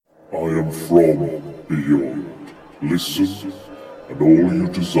I am from beyond. Listen, and all you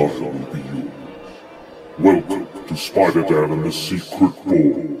desire will be yours. Welcome to Spider-Dan and the Secret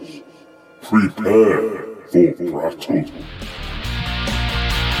Balls. Prepare for battle.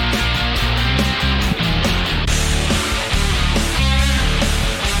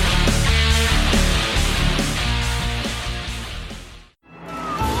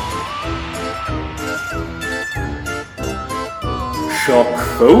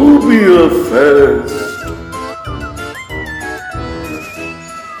 Shockphobia Fest.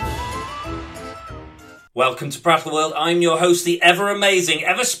 Welcome to Prattle World. I'm your host, the ever-amazing,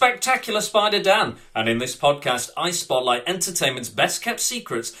 ever-spectacular Spider-Dan. And in this podcast, I spotlight entertainment's best-kept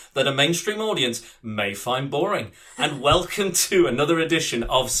secrets that a mainstream audience may find boring. And welcome to another edition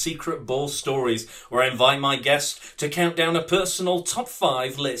of Secret Ball Stories, where I invite my guests to count down a personal top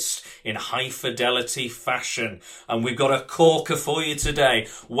 5 list in high-fidelity fashion. And we've got a corker for you today.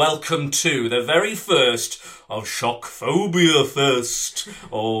 Welcome to the very first of Shockphobia Fest.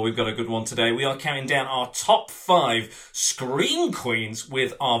 Oh, we've got a good one today. We are counting down our top 5 Scream Queens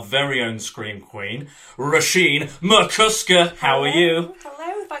with our very own Scream Queen, Roisin McCusker. How are you?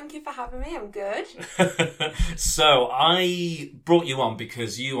 Hello, thank you for having me. I'm good. So, I brought you on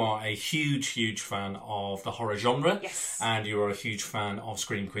because you are a huge fan of the horror genre. Yes. And you're a huge fan of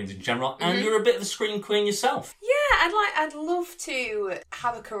Scream Queens in general. Mm-hmm. And you're a bit of a Scream Queen yourself. Yeah, I'd love to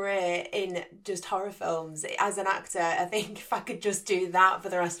have a career in just horror films. As an actor, I think if I could just do that for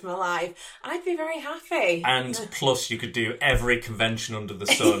the rest of my life, I'd be very happy. And plus, you could do every convention under the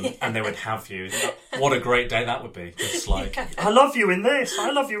sun, and they would have you. What a great day that would be! It's like, yeah. I love you in this. I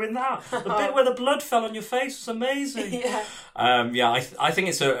love you in that. The bit where the blood fell on your face was amazing. Yeah. I think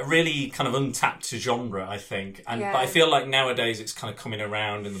it's a really kind of untapped genre. I think, but I feel like nowadays it's kind of coming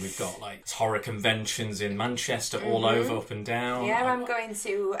around, and we've got like horror conventions in Manchester all over, up and down. Yeah, I'm going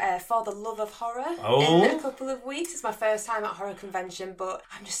to For the Love of Horror in a couple of weeks. It's my first time at horror convention, but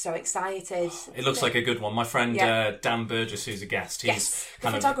I'm just so excited. It looks like a good one. My friend Dan Burgess, who's a guest, he's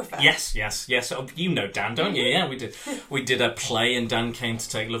the photographer. Yes. Oh, you know Dan, don't you? Yeah, we did a play, and Dan came to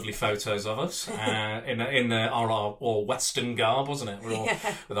take lovely photos of us in our Western garb, wasn't it? We're all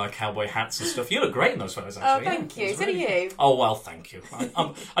with our cowboy hats and stuff. You look great in those photos, actually. Oh, thank you. So do you. Oh well, thank you.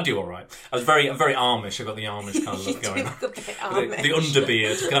 I do all right. I'm very Amish. I've got the Amish kind of look going on. The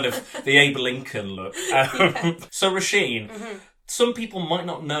underbeard, kind of the Abe Lincoln look. So, Roisin, some people might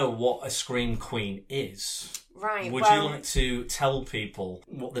not know what a Scream Queen is. Right. Would you like to tell people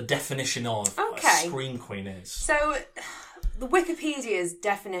what the definition of a Scream Queen is? So, the Wikipedia's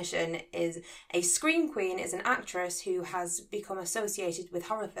definition is a Scream Queen is an actress who has become associated with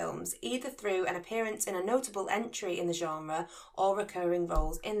horror films, either through an appearance in a notable entry in the genre or recurring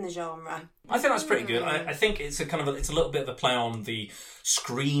roles in the genre. I think that's pretty good. I think it's it's a little bit of a play on the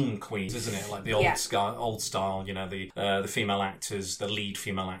Scream Queens, isn't it? Like the old style, you know, the female actors, the lead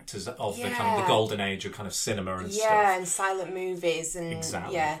female actors of the kind of the golden age of kind of cinema and stuff. Yeah, and silent movies and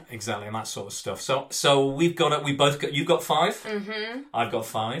exactly, and that sort of stuff. So you've got 5. Mm-hmm. I've got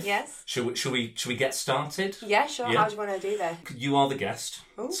 5. Yes. Should we get started? Yeah, sure. Yeah. How do you want to do that? You are the guest,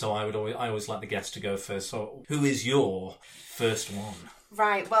 Ooh. So I always like the guest to go first. So who is your first one?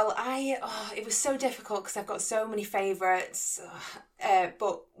 Right, well, it was so difficult because I've got so many favourites,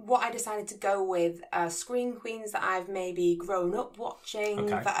 but what I decided to go with are Scream Queens that I've maybe grown up watching,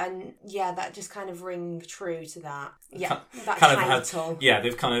 that just kind of ring true to that. Yeah, that kind title.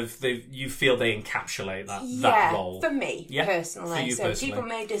 You feel they encapsulate that role. For me, personally. For you personally. People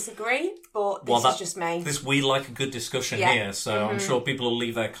may disagree, but this is just me. We like a good discussion here, so I'm sure people will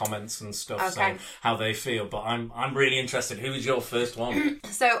leave their comments and stuff saying how they feel, but I'm really interested. Who is your first one?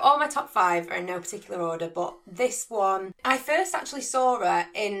 So all my top 5 are in no particular order, but this one, I first actually saw her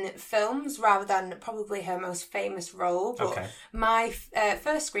in films rather than probably her most famous role, but my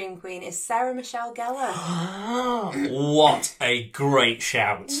first Scream Queen is Sarah Michelle Gellar. What a great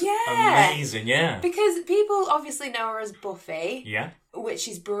shout. Yeah. Amazing, yeah. Because people obviously know her as Buffy. Yeah. Which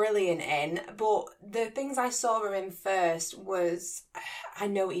she's brilliant in, but the things I saw her in first was I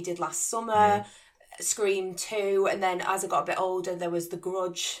Know What You Did Last Summer, Scream 2, and then as I got a bit older there was The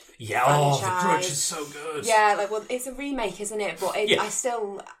Grudge franchise. The Grudge is so good. Yeah, it's a remake, isn't it? But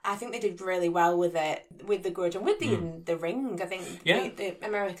I think they did really well with it, with The Grudge and with The Ring. I think the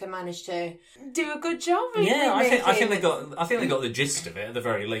America managed to do a good job. I think they got the gist of it at the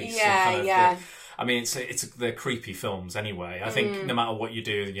very least. I mean, it's they're creepy films anyway. I think no matter what you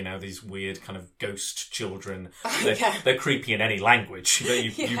do, you know, these weird kind of ghost children, they're creepy in any language that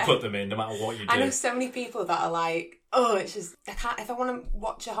you put them in, no matter what you do. I know so many people that are like, oh, it's just, I can't, if I want to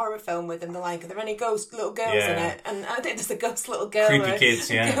watch a horror film with them, they're like, are there any ghost little girls in it? And I think there's a ghost little girl. Creepy kids,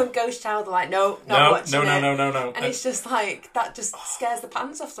 yeah. Ghost child, they're like, no, not watching it. No. And it's just like, that just scares the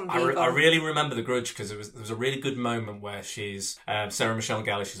pants off some people. I really remember The Grudge because there was a really good moment where she's, Sarah Michelle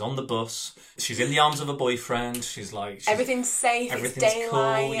Gellar, she's on the bus, she's in the arms of a boyfriend, everything's safe, everything's it's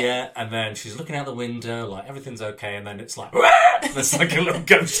daylight. Cool, yeah, and then she's looking out the window, like, everything's okay, and then it's like, there's like a little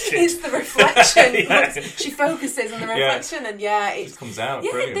ghost kid. It's the reflection. She focuses on the reflection, and it comes out.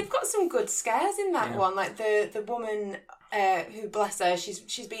 Yeah, brilliant. They've got some good scares in that one. Like the woman who, bless her,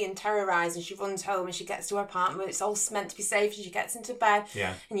 she's being terrorised, and she runs home and she gets to her apartment. It's all meant to be safe. She gets into bed,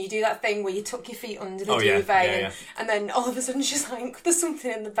 and you do that thing where you tuck your feet under the duvet, and then all of a sudden she's like, "There's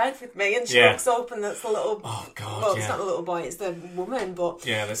something in the bed with me," and she looks up, and that's the little. Oh God! Well, it's not the little boy; it's the woman. But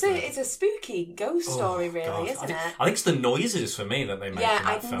it's a spooky ghost story, really, isn't it? I think it's the noises for me that they make. Yeah,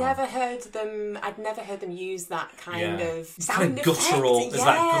 I'd never heard them use that kind of sound kind of guttural. There's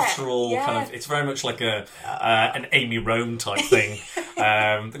that guttural kind of. It's very much like an Amy Rome type thing.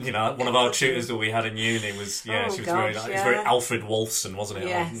 One of our tutors that we had in uni was she was very Alfred Wolfson, wasn't it?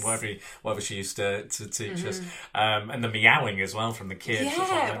 Yes. Whatever she used to teach us, and the meowing as well from the kids.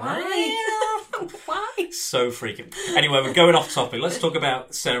 Why? So freaking. Anyway, we're going off topic. Let's talk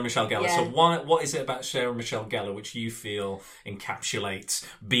about Sarah Michelle Gellar. Yeah. So what is it about Sarah Michelle Gellar which you feel encapsulates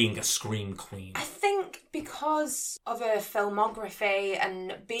being a scream queen? I think because of her filmography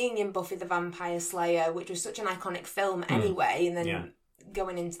and being in Buffy the Vampire Slayer, which was such an iconic film anyway, and then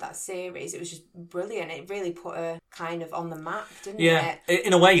going into that series, it was just brilliant. It really put her kind of on the map, didn't it? Yeah,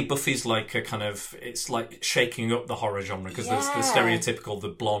 in a way, Buffy's like a kind of, it's like shaking up the horror genre, because there's the stereotypical, the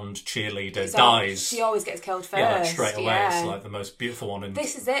blonde cheerleader dies. She always gets killed first. Yeah, like straight away. Yeah. It's like the most beautiful one. And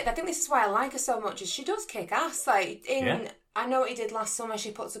this is it. I think this is why I like her so much, is she does kick ass. Like, I know what he did last summer.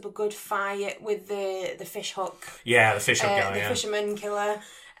 She puts up a good fight with the fish hook. Yeah, the fish hook guy, the fisherman killer.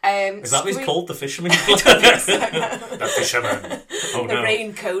 Is that what he's called? The fisherman? The fisherman. Oh no. The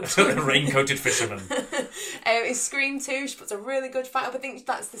raincoat. The raincoated fisherman. In Scream 2, she puts a really good fight up. I think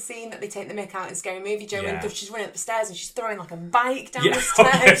that's the scene that they take the mick out in Scary Movie, Joe, when she's running up the stairs and she's throwing like a bike down the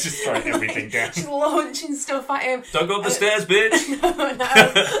stairs. She's throwing everything down. She's launching stuff at him. Don't go up the stairs, bitch.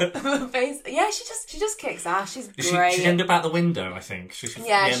 No. She just kicks ass. She's great. She ended up out the window, I think. She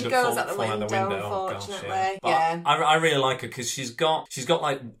goes out the window, unfortunately. I really like her because she's got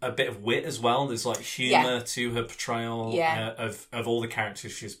like a bit of wit as well. There's like humour to her portrayal of all the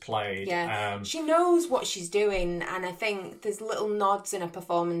characters she's played. Yeah. She knows what she's doing, and I think there's little nods in her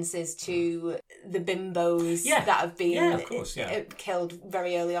performances to the bimbos that have been killed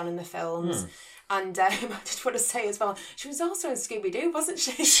very early on in the films. And I just want to say as well, she was also in Scooby-Doo, wasn't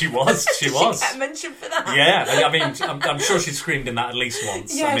she? She was. She got mentioned for that. Yeah, I mean, I'm sure she screamed in that at least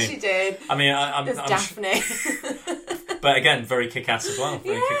once. Yeah, she did. I mean, there's Daphne. But again, very kick-ass as well.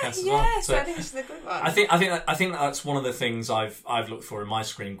 So I think she's a good one. I think that's one of the things I've looked for in my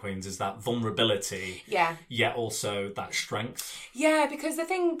Scream Queens is that vulnerability. Yeah. Yet also that strength. Yeah, because the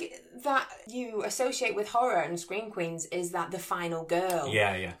thing that you associate with horror and Scream Queens is that the final girl.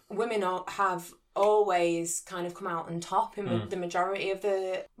 Yeah. Women have always kind of come out on top in the majority of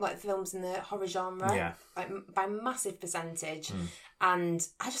the films in the horror genre, by a massive percentage. And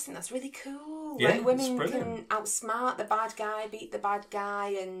I just think that's really cool. Yeah, women can outsmart the bad guy, beat the bad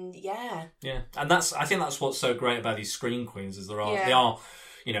guy, and and I think that's what's so great about these Scream Queens is they are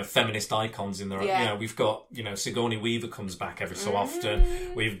feminist icons in their own. We've got, Sigourney Weaver comes back every so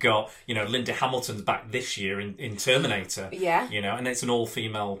often. We've got, Linda Hamilton's back this year in Terminator. Yeah. And it's an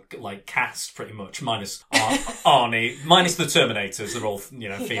all-female, cast pretty much, minus Arnie, minus the Terminators. They're all,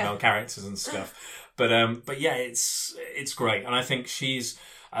 female characters and stuff. But yeah, it's great. And I think she's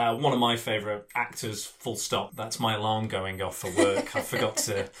one of my favourite actors, full stop. That's my alarm going off for work. I forgot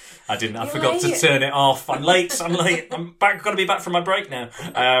to turn it off. I'm late. I'm back. Got to be back from my break now.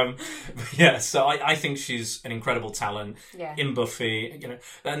 So I think she's an incredible talent in Buffy.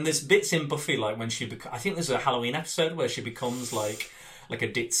 And there's bits in Buffy like when I think there's a Halloween episode where she becomes like a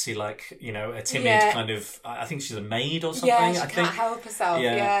ditzy, a timid kind of. I think she's a maid or something. Yeah, she can't help herself.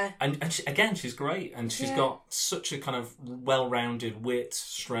 Yeah. And she's great, and she's got such a kind of well-rounded wit,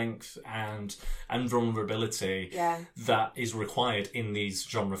 strength, and vulnerability that is required in these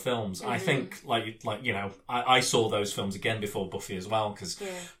genre films. I think, I saw those films again before Buffy as well because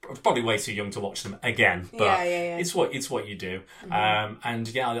I was probably way too young to watch them again. But it's what you do.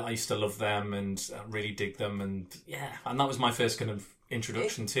 I used to love them and really dig them, and that was my first kind of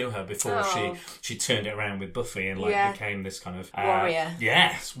introduction to her before she turned it around with Buffy and became this kind of warrior.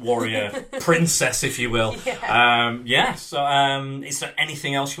 Warrior princess, if you will. So is there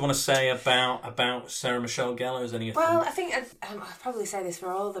anything else you want to say about Sarah Michelle Gellar? Is anything? Well, I think I'll probably say this for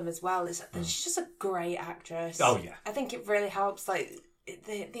all of them as well. Is that she's just a great actress. Oh yeah. I think it really helps. Like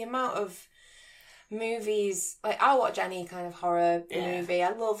the amount of movies, like I'll watch any kind of horror movie.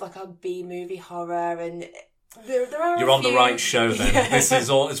 I love like a B-movie horror, and there are You're on the right show then. Yeah. This is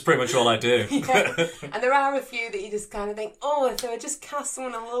all. It's pretty much all I do. And there are a few that you just kind of think, oh, if they would just cast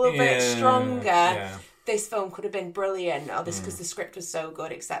someone a little bit stronger, this film could have been brilliant. Or this because the script was so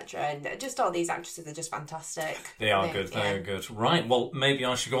good, etc. And just all these actresses are just fantastic. They are good. They are good. Right. Well, maybe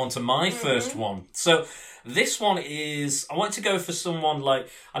I should go on to my first one. So. This one is... I want to go for someone like...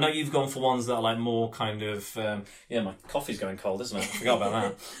 I know you've gone for ones that are like more kind of... my coffee's going cold, isn't it? I forgot about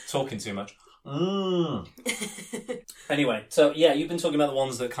that. Talking too much. Anyway, so you've been talking about the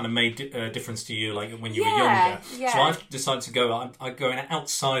ones that kind of made a difference to you, like when you were younger. So I've decided to go... I'm going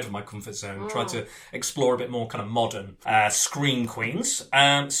outside of my comfort zone, try to explore a bit more kind of modern scream queens.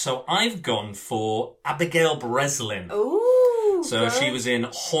 So I've gone for Abigail Breslin. Ooh. So she was in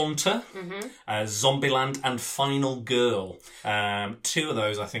Haunter, Zombieland, and Final Girl. 2 of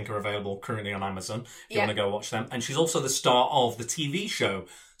those, I think, are available currently on Amazon, if you want to go watch them. And she's also the star of the TV show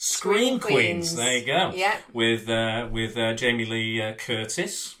Scream Queens. There you go. Yeah. With Jamie Lee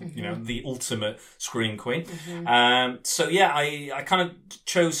Curtis, the ultimate Scream Queen. I kind of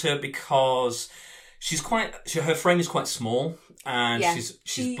chose her because her frame is quite small. And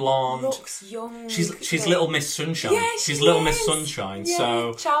she's blonde. Looks young. She's Little Miss Sunshine. Yeah, she's Little Miss Sunshine. Yeah,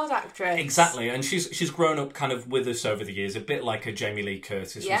 so child actress. Exactly, and she's grown up kind of with us over the years, a bit like a Jamie Lee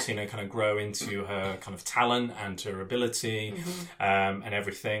Curtis. We've seen her kind of grow into her kind of talent and her ability, and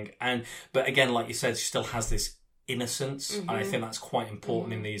everything. But again, like you said, she still has this innocence, and I think that's quite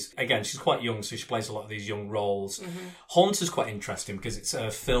important in these. Again, she's quite young, so she plays a lot of these young roles. Haunter's quite interesting because it's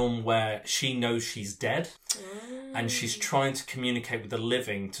a film where she knows she's dead, and she's trying to communicate with the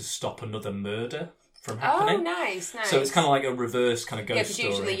living to stop another murder from happening. Oh, nice. So it's kind of like a reverse kind of ghost story. Yeah,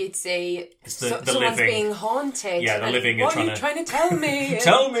 because usually you'd see it's the someone's living being haunted. Yeah, the living are what are you trying to tell me?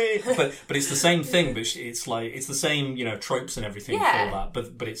 Tell me! But it's the same thing, but it's the same, tropes and everything for that,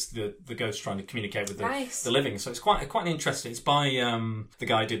 but it's the ghost trying to communicate with the living. So it's quite interesting. It's by the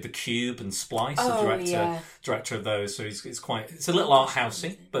guy who did The Cube and Splice, the director of those. So it's a little art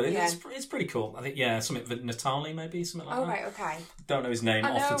housey, but it's pretty cool. I think, something with Natali maybe, something like that. Oh, right, okay. Don't know his name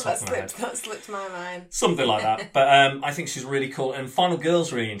off the top of my head. That slipped my mind. Something like that. But I think she's really cool. And Final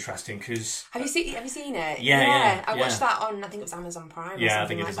Girl's really interesting because... Have you seen it? Yeah. I watched that on, I think it was Amazon Prime or something like that. Yeah, I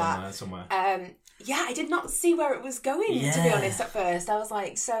think it is on there somewhere. I did not see where it was going, to be honest, at first. I was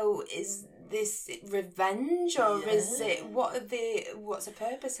like, so is this revenge or is it... What's the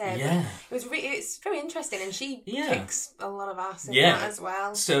purpose here? Yeah. It's very interesting, and she kicks a lot of ass in that as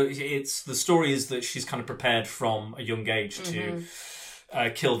well. So the story is that she's kind of prepared from a young age to...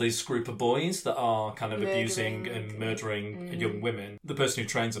 kill this group of boys that are kind of abusing and murdering young women. The person who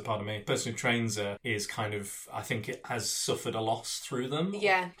trains her, is kind of, I think it has suffered a loss through them.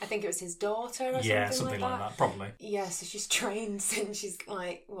 Yeah, I think it was his daughter or something like that. Yeah, something like that, probably. Yeah, so she's trained since she's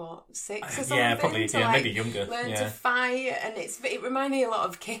like, 6 or something? Yeah, probably, maybe younger. Learn to fight, and it reminded me a lot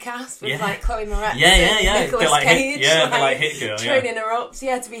of Kick-Ass with like Chloe Moretz and Nicolas Cage. They're like Hit Girl, training her up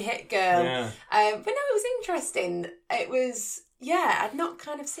to be Hit Girl. Yeah. But no, it was interesting. It was... Yeah, I'd not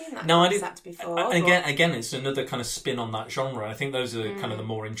kind of seen that concept before. And again, it's another kind of spin on that genre. I think those are kind of the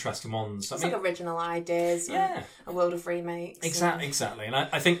more interesting ones. It's like original ideas. Yeah, a world of remakes. Exactly. And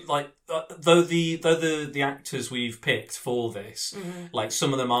I think like though the actors we've picked for this, like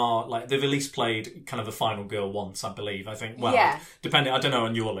some of them are like they've at least played kind of the Final Girl once, I believe. I think depending, I don't know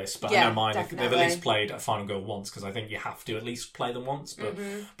on your list, but I know mine. Definitely. They've at least played a Final Girl once because I think you have to at least play them once. But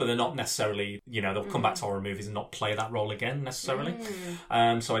they're not necessarily they'll come back to horror movies and not play that role again necessarily.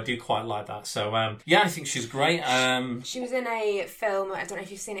 So I do quite like that. So I think she's great. She was in a film, I don't know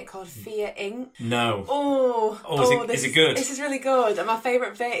if you've seen it, called Fear Inc. No. Is it good? This is really good. And my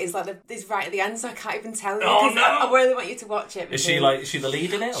favourite bit is like this right at the end, so I can't even tell you. Oh no! I really want you to watch it. Is she the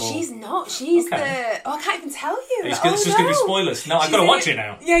lead in it? Or? She's not. She's the... Oh, I can't even tell you. It's just going to be spoilers. No, I've got to watch it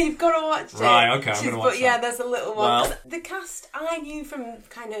now. Yeah, you've got to watch it. Right, okay, I'm going to watch it. But yeah, there's a little one. Well, the cast I knew from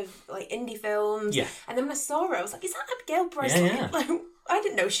kind of like indie films. Yeah. And then when I saw her, I was like, is that Abigail Breslin? Yeah. Like, I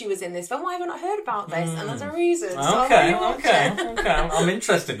didn't know she was in this film. Why haven't I heard about this? And there's a reason. So okay. I'm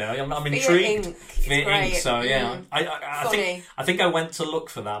interested now. I'm intrigued. Fear Inc. So yeah, I think I went to look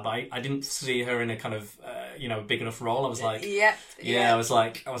for that, but I didn't see her in a kind of big enough role. I was like, I was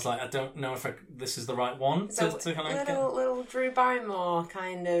like, I don't know if this is the right one. So to kind of little little Drew Barrymore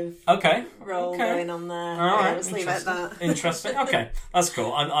kind of role going on there. All right, just leave it at that. Interesting. Okay, that's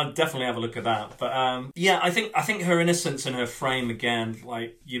cool. I'll definitely have a look at that. But I think her innocence and her frame again,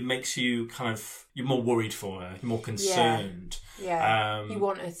 like, it makes you kind of, you're more worried for her, you're more concerned. Yeah, you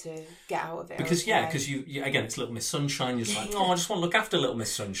want her to get out of it. Because you again, it's Little Miss Sunshine. You're just like, I just want to look after Little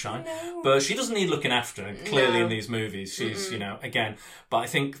Miss Sunshine. But she doesn't need looking after. Clearly, in these movies, she's again. But I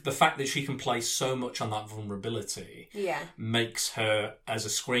think the fact that she can play so much on that vulnerability, makes her as a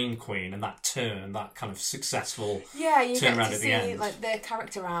scream queen, and that kind of successful you turn get around to at see the end. like the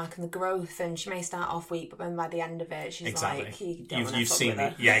character arc and the growth, and she may start off weak, but then by the end of it, she's like, you've seen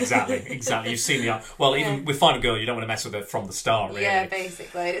it. Yeah, exactly. You've seen the well, even with Final Girl, you don't want to mess with her from the start, really. Yeah,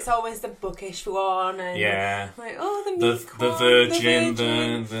 basically, it's always the bookish one, and like, the virgin,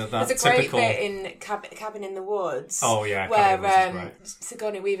 that There's a typical... great bit in Cabin in the Woods. Oh yeah, where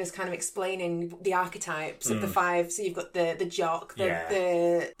Sigourney Weaver's kind of explaining the archetypes of the five. So you've got the jock,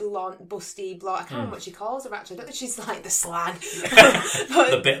 the blonde, busty blonde. I can't remember what she calls her actually. I don't think she's like the slag.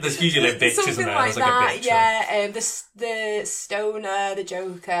 There's usually a bitch, isn't there? Like that, a bitch, the stoner, the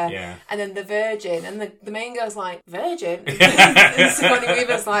joker, and then the virgin, and the main girl's like, virgin, and Sigourney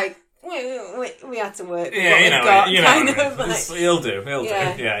Weaver's like, we had to work. He'll do.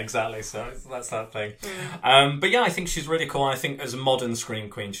 Yeah, exactly. So that's that thing. But I think she's really cool. I think as a modern Scream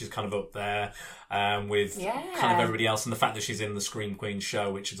Queen, she's kind of up there with kind of everybody else, and the fact that she's in the Scream Queen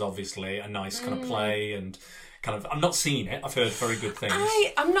show, which is obviously a nice kind of play and. Kind of, I've not seen it. I've heard very good things.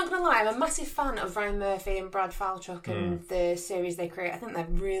 I'm not going to lie, I'm a massive fan of Ryan Murphy and Brad Falchuk and the series they create. I think they're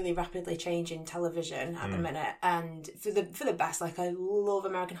really rapidly changing television at the minute, and for the best. Like, I love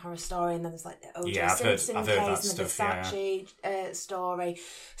American Horror Story, and then there's like the O.J. Simpson case and the Versace story.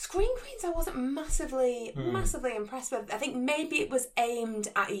 Scream Queens, I wasn't massively impressed with. I think maybe it was aimed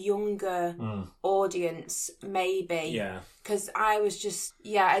at a younger audience, maybe. Yeah. Because I was just,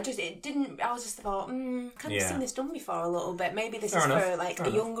 I was just thought, kind of seen this done before a little bit. Maybe this is for like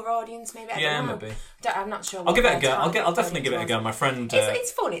a younger audience, maybe. I don't know. Maybe. I'm not sure. I'll give it a go. I'll definitely give it a go. My friend...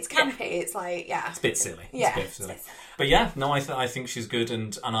 it's fun, it's campy, it's like, It's a bit silly. Yeah. It's a bit silly. But I think she's good,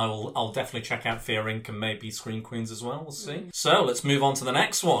 and I'll definitely check out Fear Inc. and maybe Scream Queens as well. We'll see. So, let's move on to the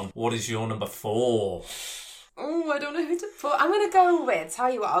next one. What is your number 4? Oh, I don't know who to put. I'm going to go with,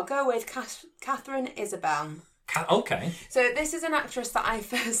 tell you what, I'll go with Katharine Isabelle. Okay. So this is an actress that I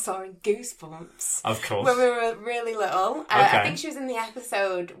first saw in Goosebumps. Of course. When we were really little. I think she was in the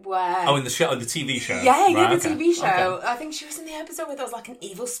episode where... Oh, in the show, the TV show. Yeah, the TV show. Okay. I think she was in the episode where there was like an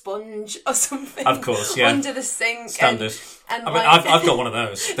evil sponge or something. Of course, yeah. Under the sink. Standard. And I've got one of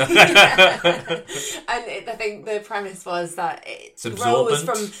those. And I think the premise was that it grows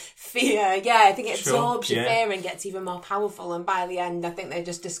from fear. Yeah, I think it absorbs your fear and gets even more powerful. And by the end, I think they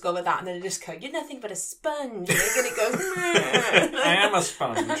just discover that, and then they just go, "You're nothing but a sponge." And it goes, I am a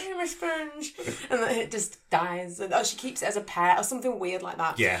sponge. I am a sponge. And then it just dies. And she keeps it as a pet or something weird like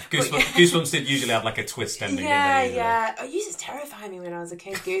that. Yeah, Goosebumps did usually have like a twist ending. Yeah. It used to terrify me when I was a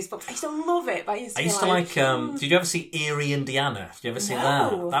kid, Goosebumps. I used to love it, but I used to like... did you ever see Eerie, Indiana? Did you ever see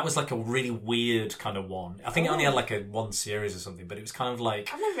that? That was like a really weird kind of one. I think it only had like one series or something, but it was kind of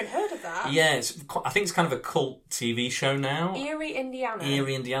like... I've never even heard of that. Yeah, I think it's kind of a cult TV show now. Eerie, Indiana.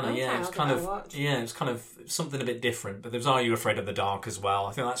 Okay, yeah. It's kind of something a bit different. But there's Are You Afraid of the Dark as well.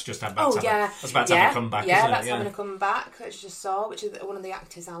 I think that's just about to have a comeback, isn't it? That's having a comeback, which I just saw, which is one of the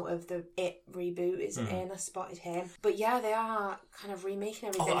actors out of the It reboot is in. I spotted him. But yeah, they are kind of remaking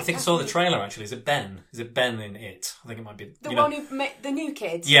everything. Oh, I think I saw the trailer actually. Is it Ben? Is it Ben in It? I think it might be. The one who the new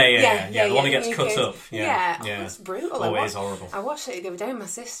kids. Yeah. The one who gets cut up. Yeah. It's brutal. Oh, it is horrible. I watched it the other day with my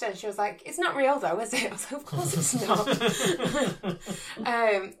sister, and she was like, "It's not real though, is it?" I was like, "Of course it's not."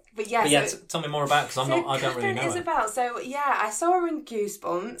 But tell me more about it, because I don't really know Isabelle. So I saw her in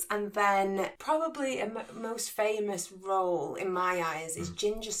Goosebumps, and then probably a most famous role in my eyes is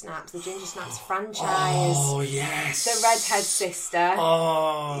Ginger Snaps, the Ginger Snaps franchise. Oh yes, the redhead sister.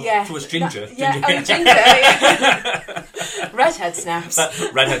 Oh yeah, it was Ginger. Ginger. Redhead Snaps.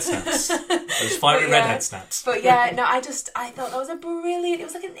 Redhead Snaps. Those fiery redhead snaps. But I thought that was a brilliant. It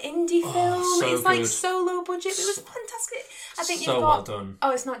was like an indie film. So it's like so low budget. But it was fantastic. I think so well done.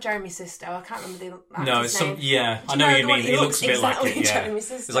 Oh, it's not Jeremy Sisto. I can't remember the actor's No, it's name. I know what you mean. He looks a bit exactly like it. Yeah. Jeremy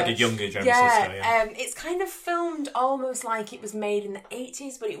Sisto. It's like a younger Jeremy Sisto. Yeah. It's kind of filmed almost like it was made in the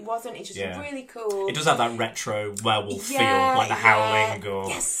 80s, but it wasn't. It's just really cool. It does have that retro werewolf feel, like The Howling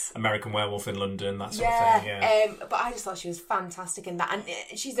or American Werewolf in London, that sort of thing. Yeah. But I just thought she was fantastic in that, and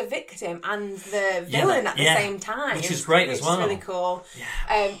she's a victim and the villain at the same time, which is great as well. Which is really cool.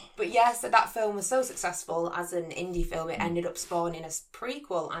 Yeah. But so that film was so successful as an indie film. It ended up up spawning a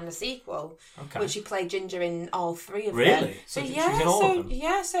prequel and a sequel, which she played Ginger in all three of them. Really? So she's in all of them?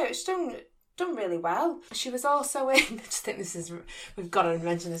 Yeah, so it's done really well. She was also in, I just think we've got to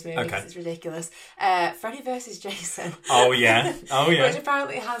mention this movie because it's ridiculous, Freddy vs. Jason. Oh yeah. Which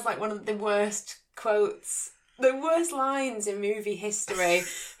apparently has like one of the worst quotes, the worst lines in movie history.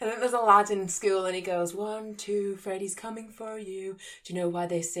 And then there's a lad in school and he goes, 1, 2, Freddy's coming for you. Do you know why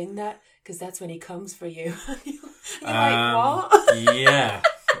they sing that? Because that's when he comes for you. You're like, what? Yeah.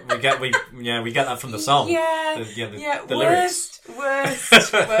 We get that from the song. The lyrics.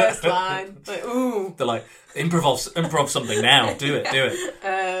 Worst line. Like, ooh. They're like, improv something now. Do it.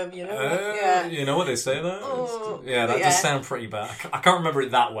 You know what they say there? That does sound pretty bad. I can't remember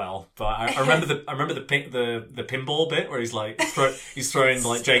it that well, but I remember the pinball bit where he's like he's throwing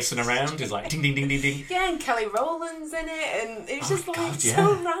like Jason around. He's like ding ding ding ding ding. Yeah, and Kelly Rowland's in it, and it's just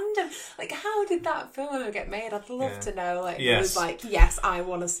so random. Like, how did that film ever get made? I'd love to know. Like, it was like, yes, I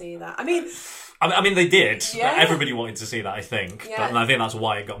want to see that. I mean, they did. Yeah. Everybody wanted to see that, I think. Yeah. But I think that's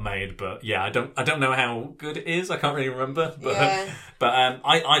why it got made. But yeah, I don't know how good it is. I can't really remember. But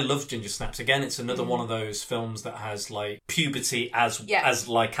I love Ginger Snaps. Again, it's another one of those films that has like puberty as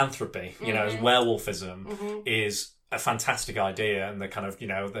lycanthropy. You know, as werewolfism is a fantastic idea, and they're kind of,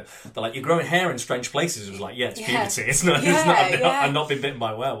 they're like, you're growing hair in strange places. It was like, it's puberty. It's not. I've not been bitten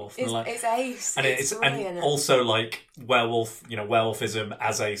by a werewolf. It's ace. And it's and also like werewolfism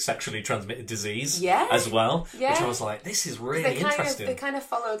as a sexually transmitted disease as well. Yeah. Which I was like, this is really interesting. They kind of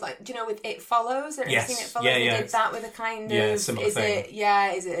followed, like, do you know, with It Follows? Or It Follows? They did that with a kind of similar thing.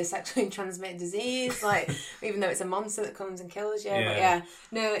 Is it a sexually transmitted disease? Like, even though it's a monster that comes and kills you. But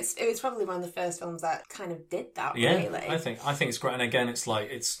no, it was probably one of the first films that kind of did that. Yeah. Really. I think it's great, and again, it's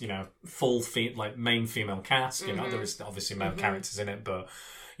like full main female cast. There is obviously male characters in it, but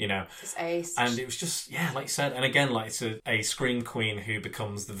it's ace. And it was just like you said, and again, like it's a scream queen who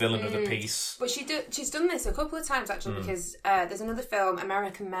becomes the villain of the piece. But she's done this a couple of times actually, because there's another film,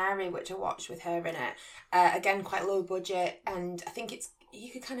 American Mary, which I watched with her in it. Again, quite low budget, and I think you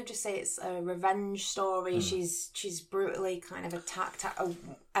could kind of just say it's a revenge story. She's brutally kind of attacked at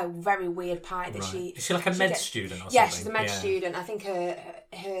a very weird party that she... Is she like a med student or something? Yeah, she's a med student. I think her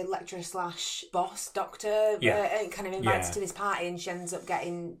lecturer / boss, doctor, kind of invites her to this party, and she ends up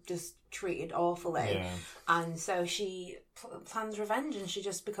getting just treated awfully. Yeah. And so she plans revenge, and she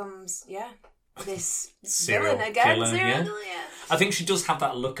just becomes, this serial villain again. Killer, I think she does have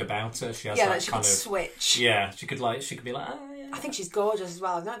that look about her. She has that she kind could of switch. Yeah, she could be like, I think she's gorgeous as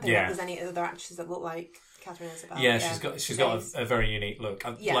well. I don't think there's any other actresses that look like Catherine Isabel. Yeah, she's got a very unique look.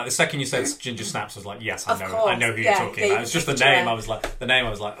 Like the second you said Ginger Snaps, I was like, yes, I know who you're talking about. It's just the name. I was like,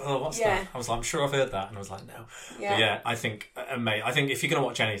 oh, what's that? I was like, I'm sure I've heard that, and I was like, no. Yeah. But I think if you're gonna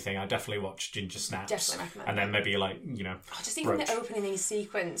watch anything, I definitely watch Ginger Snaps. Definitely recommend. And then maybe just even the opening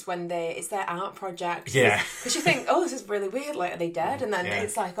sequence when it's their art project. Yeah. Because you think, oh, this is really weird. Like, are they dead? And then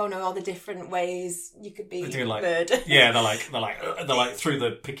it's like, oh no, all the different ways you could be murdered. Yeah, they're like through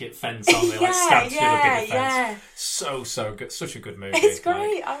the picket fence, aren't they? Like stabbed through the picket fence. So good, such a good movie. It's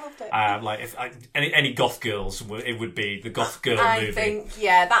great. I loved it. Like if any goth girls, it would be the Goth Girl movie. I think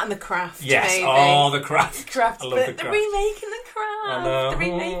that and The Craft. Yes. Maybe. Oh, The Craft. I love The Craft. They're remaking The Craft. I know. They're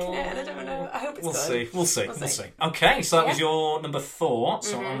remaking it, and I don't know. I hope it's good. We'll see. Okay, so that was your number 4.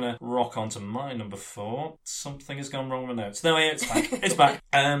 So I'm gonna rock on to my number 4. Something has gone wrong with my notes. No, it's back. It's back.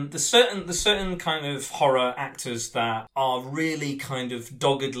 There's certain kind of horror actors that are really kind of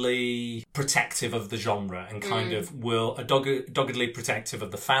doggedly protective of the genre and kind of are doggedly protective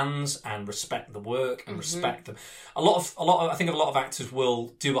of the fans and respect the work and respect them. I think a lot of actors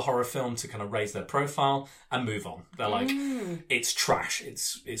will do a horror film to kind of raise their profile and move on. They're like, it's trash.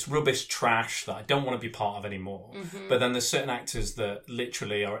 It's rubbish trash that I don't want to be part of anymore. But then there's certain actors that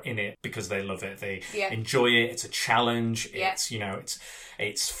literally are in it because they love it. They enjoy it. It's a challenge.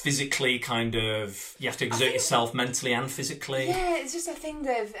 It's physically kind of, you have to exert yourself mentally and physically. Yeah, it's just a thing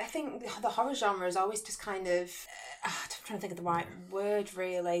that I think the horror genre is always just kind of, I'm trying to think of the right word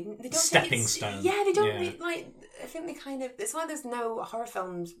really. They don't stepping stone. Yeah, they don't I think they kind of, it's like there's no horror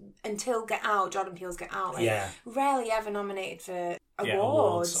films until Get Out, Jordan Peele's Get Out. Rarely ever nominated for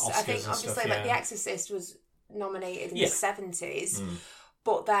awards. Oscars I think obviously stuff, like The Exorcist was nominated in the 70s.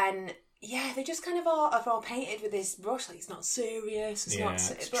 But then they just kind of are all painted with this brush. Like, it's not serious.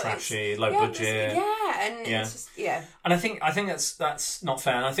 It's trashy, low budget. It's just And I think that's not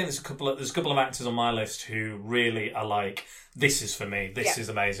fair. And I think there's a couple of actors on my list who really are like, this is for me. This is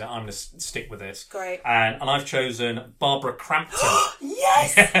amazing. I'm going to stick with this. Great. And I've chosen Barbara Crampton.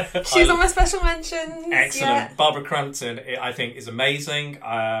 Yes! Yeah, she's on my special mentions. Excellent. Yeah. Barbara Crampton, I think, is amazing.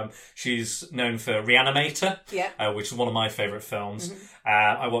 She's known for Reanimator, which is one of my favourite films. Mm-hmm.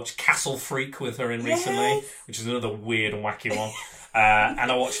 I watched Castle Freak with her in recently, which is another weird and wacky one.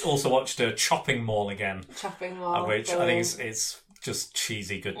 And I also watched Chopping Mall again. Chopping Mall. Which I think it's just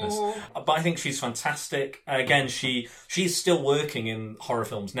cheesy goodness. But I think she's fantastic. Again, she's still working in horror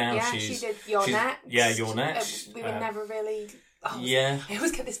films now. Yeah, she did You're Next. Yeah, You're Next. We were never really... I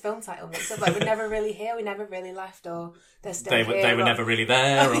always get this film title mixed up. Like, we're never really here, we never really left, or they're still here. They were never really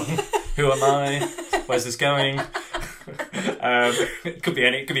there, or who am I? Where's this going? It could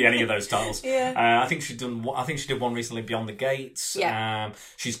be any of those titles. I think she did one recently, Beyond the Gates.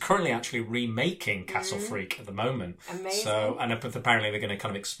 She's currently actually remaking Castle Freak at the moment. Amazing. So, and apparently they're going to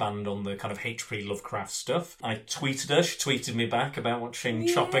kind of expand on the kind of H.P. Lovecraft stuff. I tweeted her. She tweeted me back about watching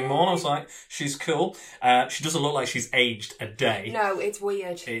Chopping Mall. I was like, she's cool. She doesn't look like she's aged a day. No, it's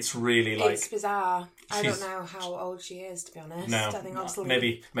weird. It's really like... It's bizarre. I don't know how old she is, to be honest. No, I think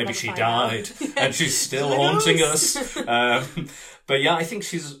obviously maybe she died and she's still haunting us. But yeah, I think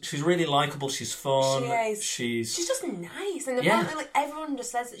she's really likeable. She's fun. She is. She's just nice, and apparently, like, everyone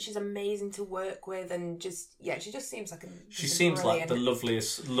just says that she's amazing to work with, and she just seems like she seems like the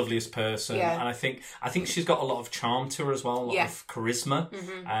loveliest person. And I think she's got a lot of charm to her as well, a lot of charisma.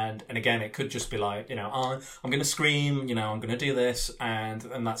 Mm-hmm. And again, it could just be like, I'm going to scream, I'm going to do this, and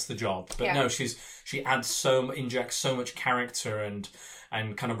that's the job. But no, she injects so much character and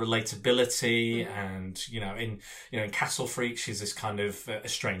kind of relatability, and in Castle Freak she's this kind of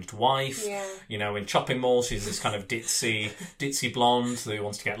estranged wife. In Chopping Mall she's this kind of ditzy blonde who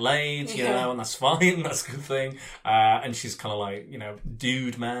wants to get laid, and that's fine, that's a good thing. And she's kind of like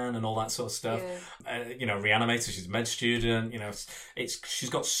dude man and all that sort of stuff. Reanimator, she's a med student. She's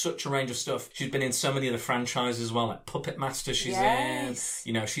got such a range of stuff. She's been in so many of the franchises as well, like Puppet Master. She's in.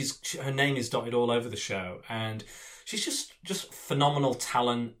 Her name is dotted all over the show, and she's just phenomenal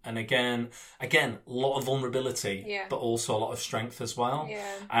talent, and again, a lot of vulnerability, but also a lot of strength as well.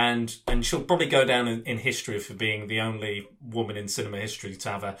 And she'll probably go down in history for being the only woman in cinema history to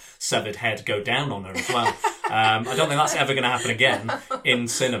have a severed head go down on her as well. I don't think that's ever going to happen again in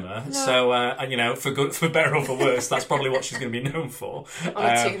cinema. No. So, for better or for worse, that's probably what she's going to be known for. On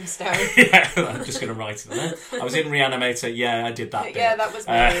a tombstone. I'm just going to write it there. I was in Reanimator. Yeah, I did that bit. Yeah, that was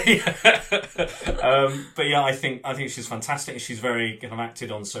me. But yeah, I think she's fantastic. She's very kind of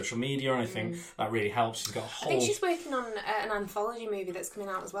acted on social media, and I think that really helps. She's got a whole... I think she's working on an anthology movie that's coming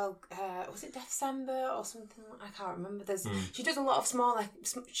out as well. Was it December or something? I can't remember. She does a lot of small,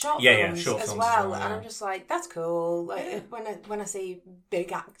 short films as well, and I'm just like, that's cool. Like when I see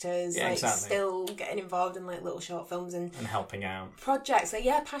big actors still getting involved in little short films and helping out projects,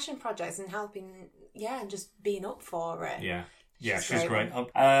 passion projects, and helping, and just being up for it. Yeah, she's great.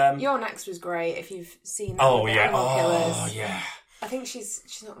 Your Next was great. If you've seen that. Killers. I think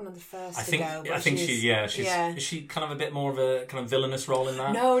she's not one of the first to go. I think is she kind of a bit more of a kind of villainous role in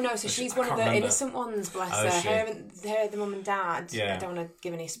that? No. So she's one of the innocent ones. Bless her. Her, the mum and dad. I don't want to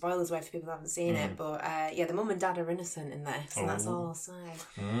give any spoilers away for people who haven't seen it, but the mum and dad are innocent in this, and that's all I'll say.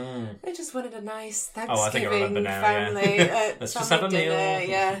 They just wanted a nice Thanksgiving family. Let's just have a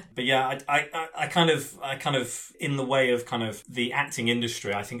meal. But I kind of in the way of kind of the acting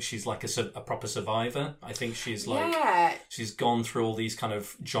industry, I think she's like a proper survivor. I think she's she's gone through all these kind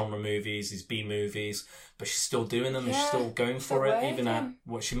of genre movies, these B movies, but she's still doing them and she's still going for it, even at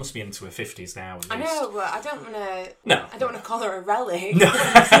she must be into her 50s now. At least. I know, but I don't want to. No, I don't want to call her a relic. No,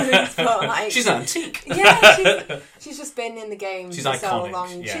 but, she's antique. She's just been in the game she's for iconic. So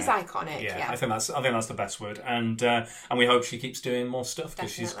long. She's iconic. Yeah, I think that's the best word, and we hope she keeps doing more stuff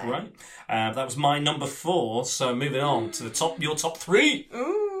because she's great. That was my number 4. So moving on to your top 3.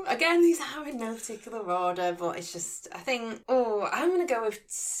 Again, these are in no particular order, but it's just, I think, I'm going to go with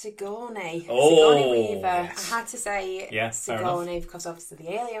Sigourney. Sigourney Weaver. Yes. I had to say Sigourney because obviously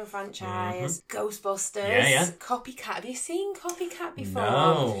the Alien franchise, Ghostbusters, Copycat. Have you seen Copycat before?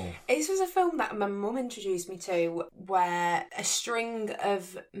 No. This was a film that my mum introduced me to where a string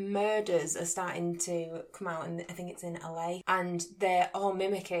of murders are starting to come out, and I think it's in LA, and they're all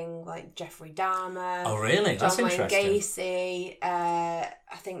mimicking like Jeffrey Dahmer. Oh, really? That's interesting. John Wayne Gacy,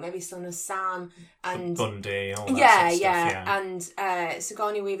 I think maybe Son of Sam, and Bundy, all that sort of stuff, and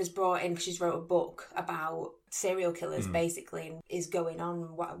Sigourney Weaver's brought in because she's wrote a book about serial killers basically, and is going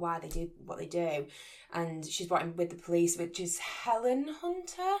on why they do what they do. And she's brought in with the police, which is Helen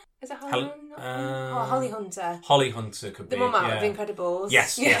Hunter. Is it Helen? Holly Hunter. Holly Hunter could be. The mum out of Incredibles.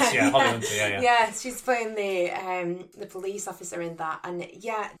 Yes, Holly Hunter, Yeah, she's playing the police officer in that. And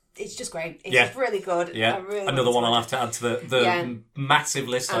it's just great. It's just really good. Yeah, really another one I'll have to add to the massive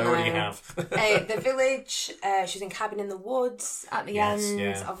list I already have. The Village, she's in Cabin in the Woods at the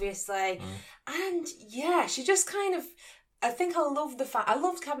end, obviously. And she just kind of... I think I love the fact... I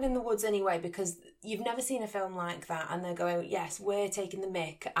loved Cabin in the Woods anyway, because you've never seen a film like that, and they're going, yes, we're taking the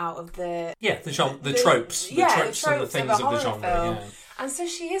mick out of the... Yeah, the tropes. The tropes and the things of the genre. Film. Yeah. And so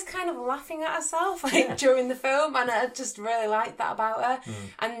she is kind of laughing at herself during the film, and I just really like that about her.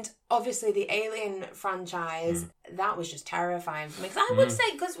 And obviously the Alien franchise, that was just terrifying for me. Because I would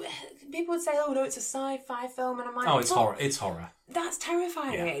say, because people would say, oh no, it's a sci-fi film, and I'm like... Oh, it's horror. It's horror. That's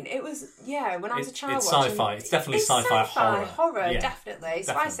terrifying. Yeah. It was, when I was a child it's sci-fi. It's definitely sci-fi horror. Horror, definitely.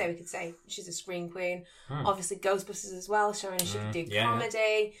 So I say we could say she's a scream queen. Obviously Ghostbusters as well, showing she could do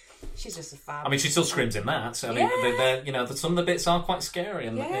comedy. She's just a fab. I mean, she still screams in that. So, I mean, some of the bits are quite scary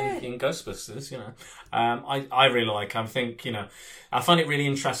in Ghostbusters, I really like her. I think, I find it really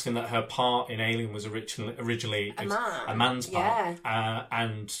interesting that her part in Alien was originally a man's part.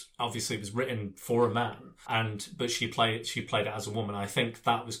 And obviously it was written for a man. But she played it as a woman. I think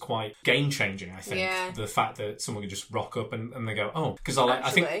that was quite game changing. I think the fact that someone could just rock up and they go, oh, because I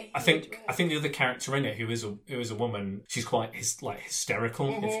think the other character in it who is a woman, she's quite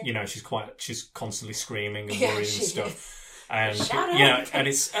hysterical. She's constantly screaming and worrying and stuff. And that's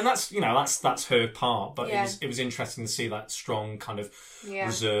her part. But it was interesting to see that strong kind of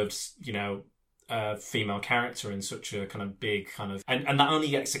reserved, female character in such a kind of big kind of... And that only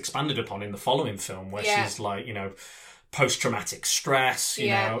gets expanded upon in the following film where she's like, post-traumatic stress,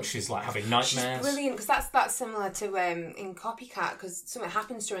 she's like having nightmares. She's brilliant, because that's similar to in Copycat, because something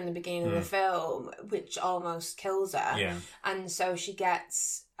happens to her in the beginning of the film which almost kills her. And so she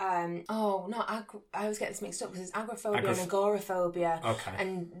gets... I always get this mixed up because it's agoraphobia and agoraphobia. Okay.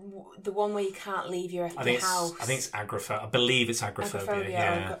 And the one where you can't leave your house. I think it's agoraphobia. I believe it's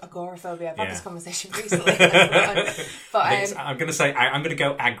agoraphobia. Or agoraphobia. I've had this conversation recently. But I'm going to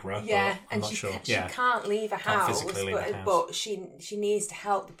go agra. Yeah, I'm and not sure. She can't leave a house, but she needs to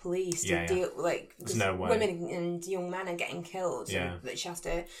help the police to deal there's no way. Women and young men are getting killed. So that she has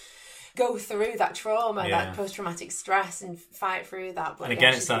to go through that trauma, that post-traumatic stress, and fight through that. But and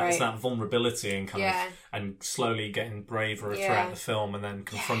again, it's that vulnerability and kind of and slowly getting braver throughout the film, and then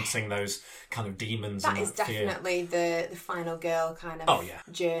confronting those kind of demons. That is definitely the final girl kind of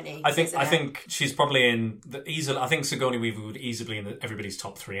journey. I think she's probably in the easily. I think Sigourney Weaver would easily in everybody's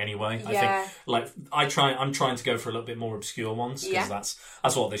top 3 anyway. I think I'm trying to go for a little bit more obscure ones because that's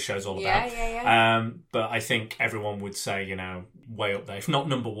what this show's all about. But I think everyone would say way up there, if not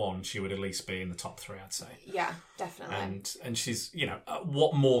number 1, she would at least be in the top 3, I'd say. Yeah, definitely. And she's,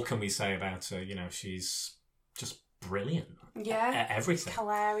 what more can we say about her? She's just brilliant. Yeah. At everything.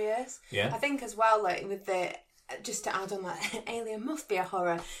 Hilarious. Yeah. I think as well, with the... Just to add on that, Alien must be a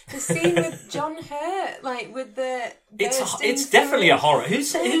horror. The scene with John Hurt, with the... It's definitely a horror.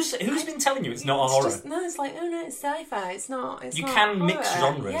 Who's been telling you it's not a horror? It's like, oh no, it's sci-fi. It's not. It's you not can horror. Mix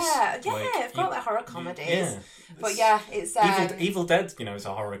genres. I've got horror comedies. Yeah. But it's Evil Dead. Is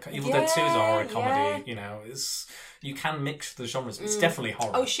a horror. Evil Dead 2 is a horror comedy. You can mix the genres. It's definitely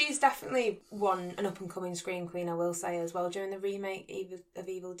horror. Oh, she's definitely an up and coming scream queen, I will say as well. During the remake of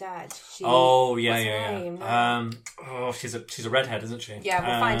Evil Dead. She's a redhead, isn't she? Yeah,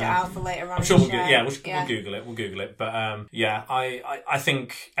 we'll find it out for later on. I'm sure we'll Google it. We'll Google it. But I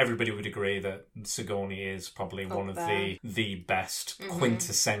think everybody would agree that Sigourney is probably one of the best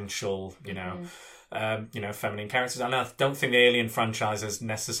quintessential, feminine characters. And I don't think the Alien franchise has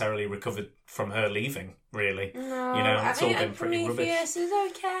necessarily recovered from her leaving, really. No, it's all been pretty rubbish. Prometheus is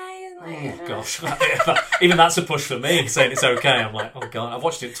okay. Oh, gosh. Even that's a push for me, saying it's okay. I'm like, oh, God. I've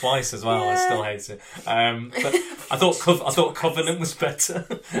watched it twice as well. I still hate it. But I thought Covenant was better.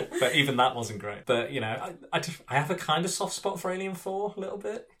 But even that wasn't great. But, I have a kind of soft spot for Alien 4, a little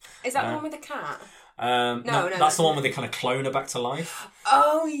bit. Is that the one with the cat? No, that's the one where they kind of clone her back to life.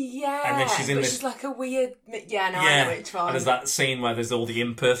 Oh yeah, and then she's like a weird. I know which one. And there's that scene where there's all the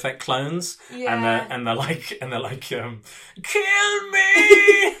imperfect clones, and they're like, kill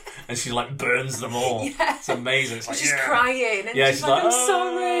me, and she burns them all. Yeah. It's amazing. It's she's crying, and she's like, I'm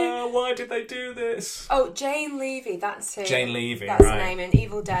sorry. Why did they do this? Oh, Jane Levy, that's who. Jane Levy, that's her name in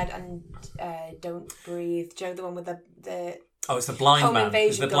Evil Dead and Don't Breathe. Joe, the one with the Oh, it's the blind Home man. invasion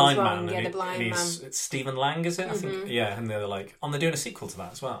It's the goes blind wrong. man. Yeah, the blind man. It's Stephen Lang, is it? I think. Yeah, and they're like, they're doing a sequel to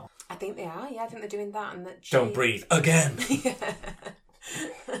that as well. I think they are. Yeah, I think they're doing that and that. Don't breathe again. Yeah.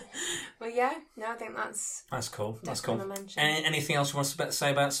 Well, yeah. No, I think that's cool. That's cool. Anything else you want to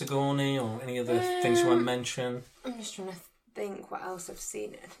say about Sigourney, or any other things you want to mention? I'm just trying to think what else I've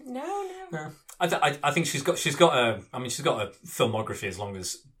seen. No. I think she's got a filmography as long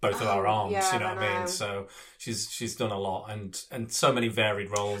as both of our arms. Yeah, you know what I mean? So she's done a lot and so many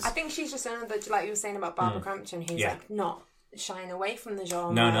varied roles. I think she's just another, like you were saying about Barbara Crampton, who's like not shying away from the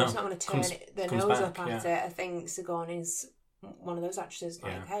genre. No. She's not going to turn their nose up at it. I think Sigourney's one of those actors,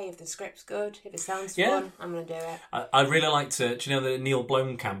 like, hey, if the script's good, if it sounds fun, I'm going to do it. I really liked do you know that Neil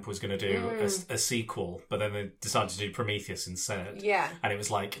Blomkamp was going to do a sequel, but then they decided to do Prometheus instead. Yeah. And it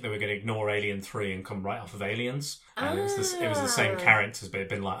was like they were going to ignore Alien 3 and come right off of Aliens. And it was the same characters, but it'd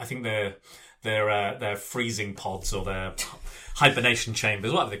been like, I think their freezing pods or their hibernation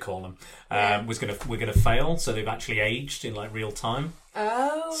chambers, whatever they call them, were gonna fail. So they've actually aged in like real time.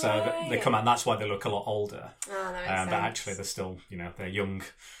 Oh, so right. they come out. And that's why they look a lot older. Oh, that makes sense. But actually, they're still, they're young.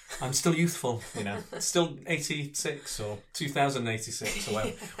 I'm still youthful. Still 86 or 2086 or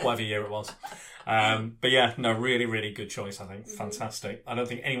whatever year it was. But yeah, no, really, really good choice. I think fantastic. I don't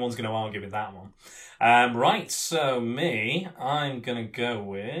think anyone's going to argue with that one. Right, so I'm going to go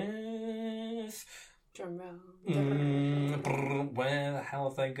with. Where the hell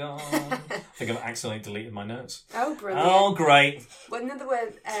have they gone? I think I've accidentally deleted my notes. Oh, brilliant. Oh, great. Well, another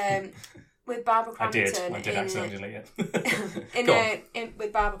word, with Barbara Crampton. I did accidentally delete it.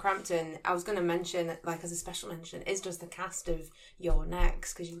 With Barbara Crampton, I was going to mention, like as a special mention, is just the cast of Your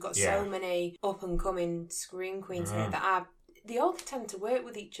Next, because you've got so many up-and-coming screen queens here that they all tend to work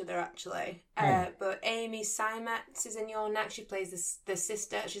with each other, actually. But Amy Seimetz is in Your Next. She plays the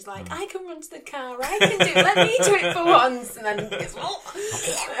sister. She's like, I can run to the car. I can do it. Let me do it for once. And then gets,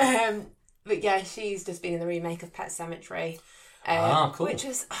 but yeah, she's just been in the remake of Pet Sematary. Cool. Which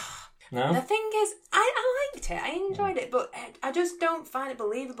was... No? The thing is, I liked it. I enjoyed it. But I just don't find it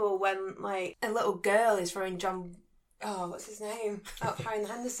believable when, like, a little girl is throwing John... Oh, what's his name? Harry and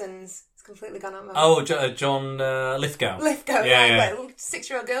the Hendersons. It's completely gone out of my mind. Oh, John Lithgow. Lithgow, yeah. Like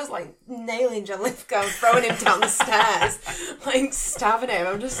 6-year-old girl's like nailing John Lithgow, throwing him down the stairs, like stabbing him.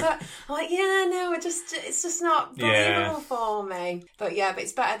 I'm like, yeah, no, it's just not believable for me. But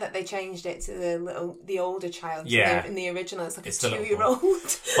it's better that they changed it to the older child. Yeah. In the original, it's like a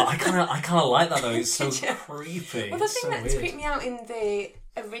 2-year-old. But I kind of like that though. It's so creepy. Well, the thing that creeped me out in the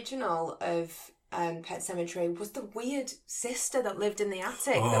original of Pet Sematary was the weird sister that lived in the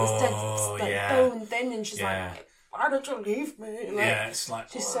attic that was dead, bone thin, and she's like, why did you leave me? It's like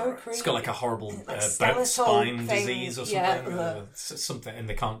she's so creepy. It's got like a horrible spine disease or something. Something, and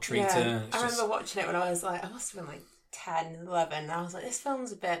they can't treat her. I remember watching it when I was like, I must have been like 10, 11. And I was like, this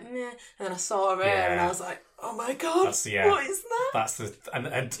film's a bit meh. And then I saw her and I was like, oh my god, what is that? That's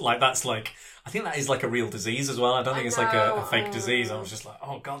and like that's like, I think that is like a real disease as well. I don't think it's like a fake disease. I was just like,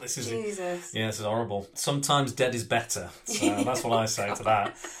 oh god, this is Jesus. This is horrible. Sometimes dead is better. So that's what I say to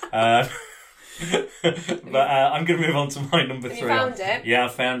that. But I'm going to move on to my number 3. You found it? Yeah, I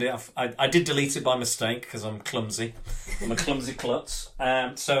found it. I did delete it by mistake because I'm clumsy. I'm a clumsy klutz.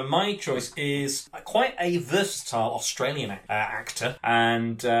 So my choice is quite a versatile Australian actor,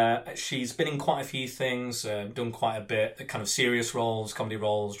 and she's been in quite a few things, done quite a bit, kind of serious roles, comedy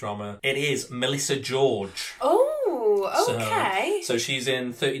roles, drama. It is Melissa George. Oh, okay. So she's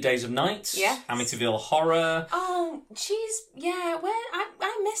in 30 Days of Night, Amityville Horror. Oh, where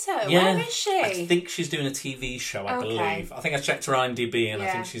I miss her. Where is she? I think she's doing a TV show, I believe. I think I checked her IMDb and I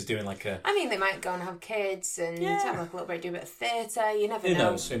think she's doing like a... I mean, they might go and have kids and have like a little bit, do a bit of theatre. You never know.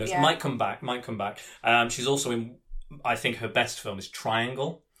 Who knows? Might come back. She's also in, I think her best film is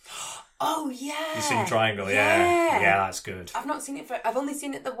Triangle. Oh, yeah. You've seen Triangle, yeah. Yeah, that's good. I've not seen it I've only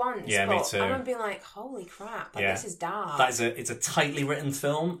seen it the once. Yeah, me too. I remember being like, holy crap, this is dark. It's a tightly written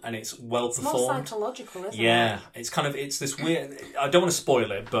film and it's well performed. It's more psychological, isn't it? Yeah, it's this weird, I don't want to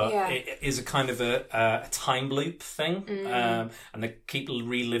spoil it, but it is a kind of a time loop thing. And they keep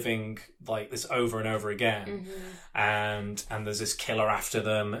reliving like this over and over again. And there's this killer after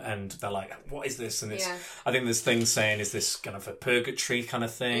them and they're like, what is this? And it's, I think there's things saying, is this kind of a purgatory kind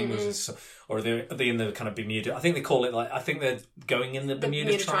of thing? Or are they in the kind of Bermuda? I think they call it like, I think they're going in the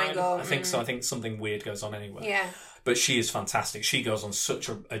Bermuda Triangle. I think so. I think something weird goes on anyway. Yeah. But she is fantastic. She goes on such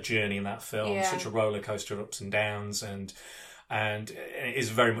a journey in that film, such a roller coaster of ups and downs, and and it is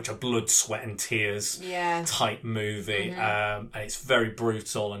very much a blood, sweat and tears type movie. And it's very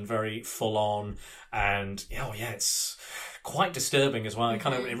brutal and very full on, and it's quite disturbing as well.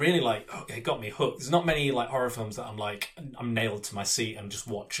 It really it got me hooked. There's not many like horror films that I'm nailed to my seat and just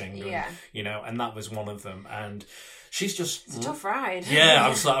watching, and that was one of them. And she's just... It's a tough ride. Yeah, I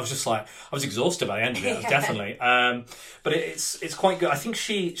was exhausted by the end of it, definitely. But it's quite good. I think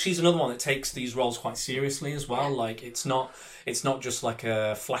she's another one that takes these roles quite seriously as well. Like, it's not just like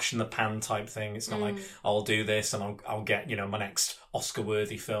a flash in the pan type thing. It's not like, I'll do this and I'll get, my next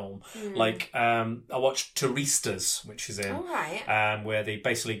Oscar-worthy film. Like, I watched Turistas, which is in, where they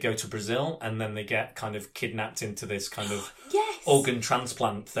basically go to Brazil and then they get kind of kidnapped into this kind of organ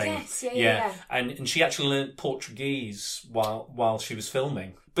transplant thing. Yes, yeah. And she actually learned Portuguese while she was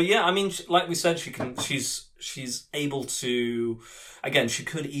filming. But yeah, I mean, like we said, she's able to, again, she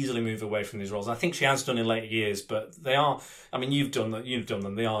could easily move away from these roles. I think she has done in later years, but they are, I mean, you've done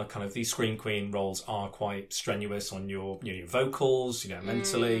them. They are kind of, these Scream Queen roles are quite strenuous on your vocals,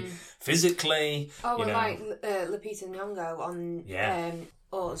 mentally, physically. Oh, like Lupita Nyong'o on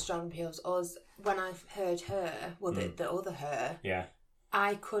Us, Jordan Peele's Us. When I heard her, the other her,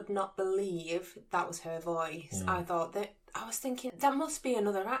 I could not believe that was her voice. I was thinking, that must be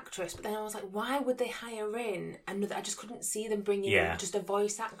another actress, but then I was like, why would they hire in another? I just couldn't see them bringing in just a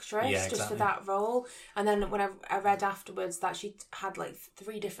voice actress just for that role. And then when I read afterwards that she had like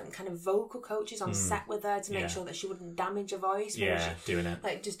 3 different kind of vocal coaches on set with her to make sure that she wouldn't damage her voice. Doing it.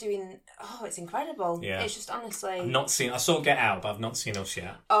 Like, just doing, it's incredible. Yeah. It's just honestly... I saw Get Out, but I've not seen Us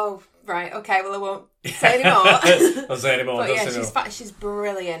yet. Oh, right, okay, well I won't say any more. I'll say any more. But yeah, she's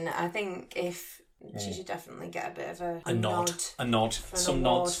brilliant. I think she should definitely get a bit of a nod. Some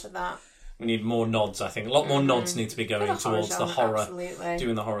nods for that. We need more nods, I think. A lot more nods need to be going towards the horror, absolutely.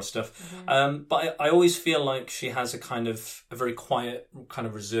 Doing the horror stuff. But I always feel like she has a very quiet, kind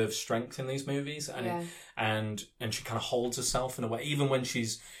of reserved strength in these movies, and she kind of holds herself in a way. Even when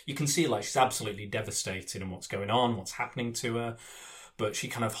you can see like she's absolutely devastated in what's going on, what's happening to her. But she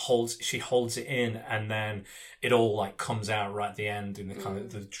kind of holds it in, and then it all like comes out right at the end in the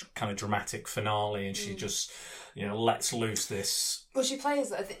kind of dramatic finale, and she just lets loose this. Well, she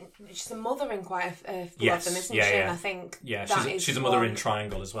plays. I think she's a mother in quite a few of them, isn't she? And I think she's a mother in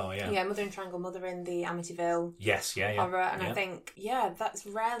Triangle as well. Yeah, mother in Triangle, mother in the Amityville. Yes, horror, and I think that's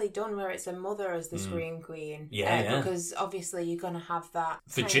rarely done where it's a mother as the Scream Queen. Because obviously you're gonna have that.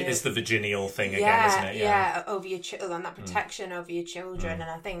 It's the virginal thing again, isn't it? Yeah, over your children, that protection over your children, and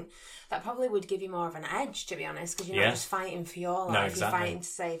I think that probably would give you more of an edge, to be honest, because you're not just fighting for your life, you're fighting to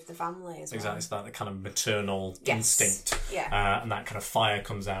save the family as well. Exactly, it's that kind of maternal instinct, and that kind of fire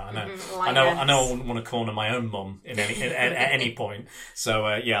comes out. I know, I know. I wouldn't want to corner my own mum at any point. So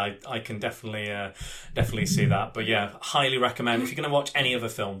I can definitely see that. But yeah, highly recommend if you're going to watch any other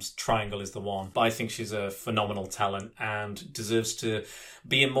films, Triangle is the one. But I think she's a phenomenal talent and deserves to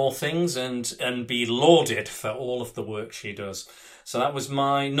be in more things and be lauded for all of the work she does. So that was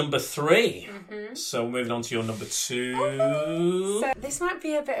my number 3. So moving on to your number 2. So this might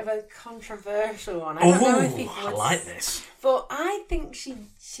be a bit of a controversial one. I don't know if people I like this. But I think she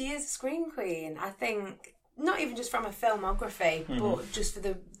is a Scream Queen. I think, not even just from a filmography, but just for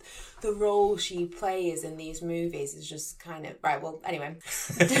the role she plays in these movies is just kind of... Right, well, anyway.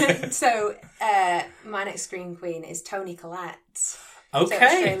 So my next Scream Queen is Toni Collette. Okay. So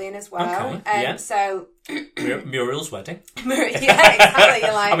Australian as well. Okay. So Muriel's Wedding. Yeah, exactly.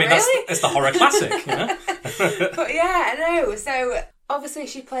 You're like, I mean, really? that's the horror classic, But yeah, I know. So obviously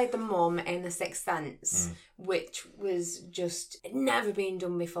she played the mum in The Sixth Sense, which was just never been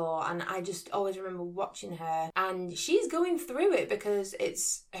done before, and I just always remember watching her, and she's going through it because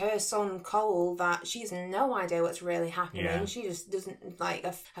it's her son Cole that she has no idea what's really happening. She just doesn't, like,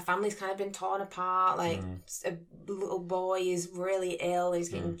 her family's kind of been torn apart, like a little boy is really ill, he's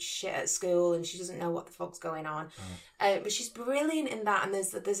getting shit at school and she doesn't know what the fuck's going on. But she's brilliant in that, and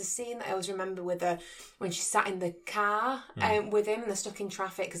there's a scene that I always remember with her when she sat in the car with him and they're stuck in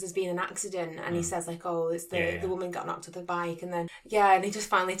traffic because there's been an accident, and he says like, oh, it's the woman got knocked off the bike, and then and he just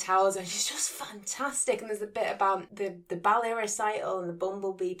finally tells her, and she's just fantastic. And there's a bit about the ballet recital and the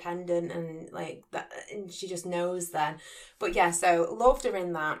bumblebee pendant and like that, and she just knows then. But so loved her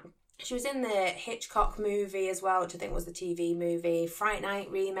in that. She was in the Hitchcock movie as well, which I think was the TV movie, Fright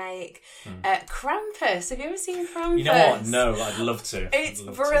Night remake, Krampus. Have you ever seen Krampus? You know what? No, I'd love to. It's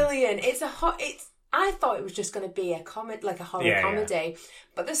brilliant. It's I thought it was just going to be a comedy, like a horror comedy,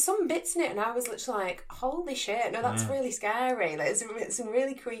 but there's some bits in it, and I was literally like, "Holy shit! No, that's really scary." Like, there's some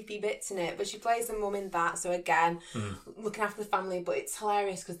really creepy bits in it. But she plays the mum in that, so again, looking after the family. But it's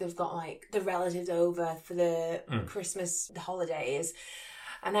hilarious because they've got like the relatives over for the Christmas holidays.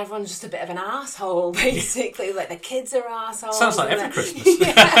 And everyone's just a bit of an arsehole, basically. Like, the kids are arseholes. Sounds like every Christmas.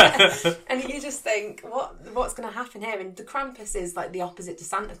 Yeah. And you just think, what's going to happen here? And the Krampus is, like, the opposite to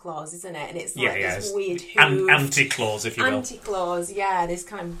Santa Claus, isn't it? And it's like this weird hoof. Anti-Claus, if you will. Anti-Claus, yeah. This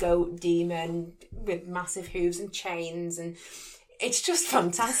kind of goat demon with massive hooves and chains. And it's just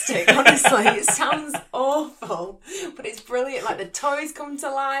fantastic, honestly. It sounds awful, but it's brilliant. Like, the toys come to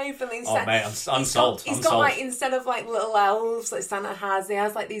life. And oh, mate, I'm sold. He's got, like, instead of, like, little elves like Santa has, he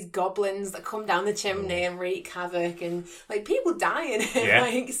has, like, these goblins that come down the chimney and wreak havoc. And, like, people die in it. Yeah.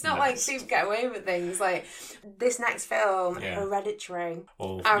 Like, it's not like people get away with things. Like, this next film, Hereditary.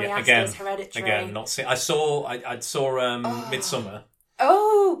 Oh, Ari Aster's Hereditary. Again, not seen. I saw Midsommar.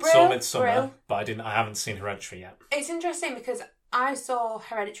 Oh, brilliant. Saw Midsommar, but I haven't seen Hereditary yet. It's interesting because I saw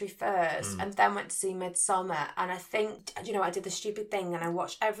Hereditary first and then went to see Midsommar, and I think, I did the stupid thing and I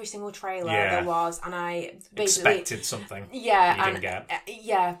watched every single trailer there was, and I basically expected something. Yeah, you didn't get.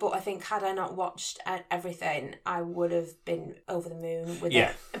 Yeah, but I think had I not watched everything, I would have been over the moon with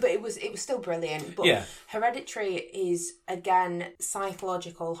it. But it was still brilliant. But Hereditary is again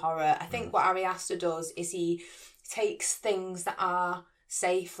psychological horror. I think what Ari Aster does is he takes things that are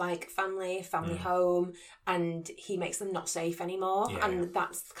safe, like family home, and he makes them not safe anymore. And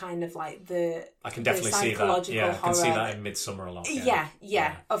that's kind of like I can definitely see that. Yeah, I can see that in Midsommar a lot.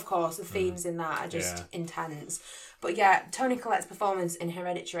 Yeah, of course. The themes in that are just intense. But yeah, Toni Collette's performance in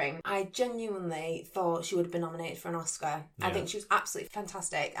Hereditary, I genuinely thought she would have been nominated for an Oscar. Yeah. I think she was absolutely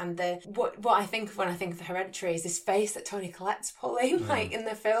fantastic. And what I think of when I think of Hereditary is this face that Toni Collette's pulling, like in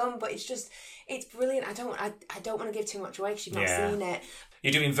the film. But it's brilliant. I don't want to give too much away because you've not seen it.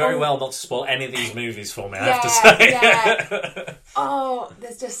 You're doing very well not to spoil any of these movies for me, I have to say.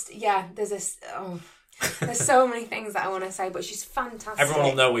 There's so many things that I want to say, but she's fantastic. Everyone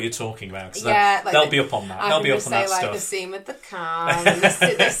will know what you're talking about. They'll be up on that. They'll be up on that stuff. Like the scene with the car, and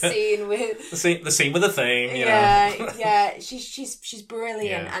the scene with the scene with the thing. You know. Yeah. She's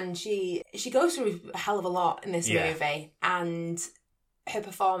brilliant, and she goes through a hell of a lot in this movie, and her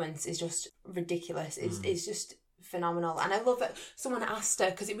performance is just ridiculous. It's just phenomenal. And I love that someone asked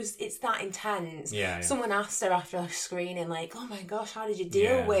her, because it's that intense. Someone asked her after a screening, like, "Oh my gosh, how did you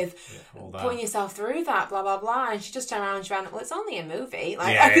deal with putting yourself through that, blah blah blah?" And she just turned around and she went, "Well, it's only a movie."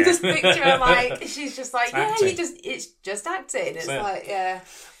 Like, I could just picture her, like, she's just like, it's just acting. It's like,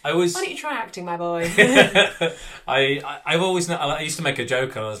 why don't you try acting, my boy? I've always I used to make a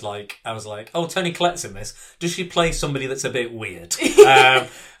joke. I was like, oh, Toni Collette's in this. Does she play somebody that's a bit weird?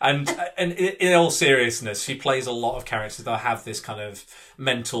 And in all seriousness, she plays a lot of characters that have this kind of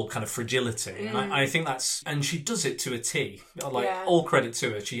mental kind of fragility. And I think and she does it to a T. Like, all credit to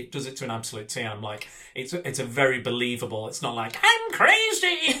her. She does it to an absolute T. And I'm like, it's a very believable. It's not like, I'm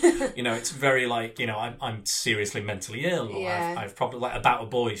crazy. It's very like, I'm seriously mentally ill. Or I've probably, like, About a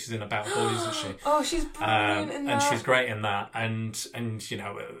Boy. She's in About a Boy, isn't she? Oh, she's brilliant in that. And she's great in that. And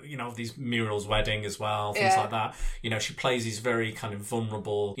these Muriel's Wedding as well, things like that. She plays these very kind of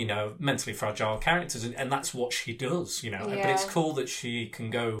vulnerable, mentally fragile characters, and that's what she does, But it's cool that she can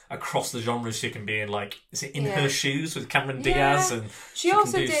go across the genres. She can be in, like, is it In Her Shoes with Cameron Diaz? And she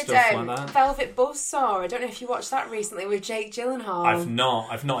also did Velvet Buzzsaw. I don't know if you watched that recently with Jake Gyllenhaal. I've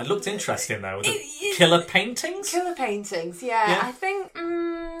not. It looked interesting, though. Killer Paintings? Killer Paintings, yeah. I think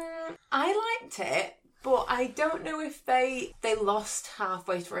I liked it, but I don't know if they lost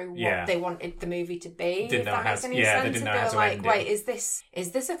halfway through what they wanted the movie to be. Didn't know how to end it. They were like, wait, is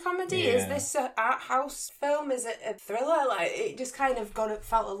this a comedy? Is this an art house film? Is it a thriller? Like, it just kind of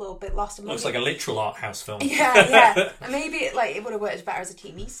felt a little bit lost. Looks like a literal art house film. Yeah. Maybe it would have worked better as a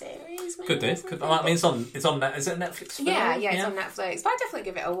TV series. Could do. I mean, it's on. Is it a Netflix film? Yeah, it's on Netflix. But I'd definitely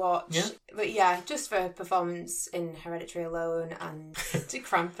give it a watch. Yeah. But just for performance in Hereditary alone and to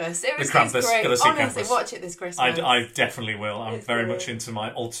Krampus, it's great. Honestly, watch it this Christmas. I definitely will. I'm very much into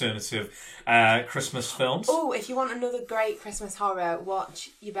my alternative Christmas films. Oh, if you want another great Christmas horror,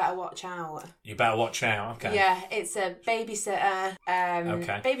 You Better Watch Out. You Better Watch Out, okay. Yeah, it's a babysitter,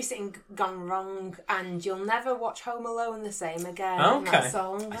 babysitting gone wrong, and you'll never watch Home Alone the same again. Okay. That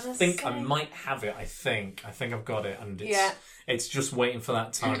song, I think I might have it, I think I've got it, and It's just waiting for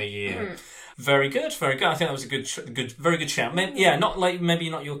that tiny year. Very good, very good. I think that was a very good shout. Maybe, maybe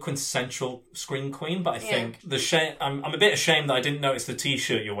not your quintessential screen queen, but I think I'm a bit ashamed that I didn't notice the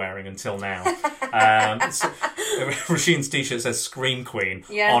T-shirt you're wearing until now. Roisin's T-shirt says "Scream Queen"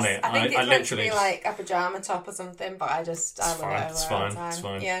 on it. I think it's meant to be like a pajama top or something, but I love it. It's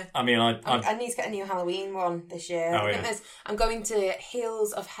fine. Yeah. I mean, I need to get a new Halloween one this year. I'm going to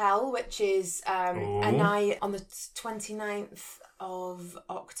Heels of Hell, which is a night on the 29th of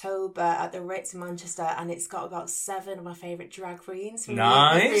October at the Ritz in Manchester, and it's got about 7 of my favourite drag queens from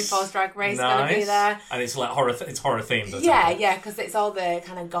RuPaul's Drag Race going to be there. And it's like horror. It's horror themed. Yeah, because it's all the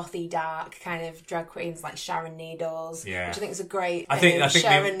kind of gothy, dark kind of drag queens like Sharon Needles, which I think is a great. I think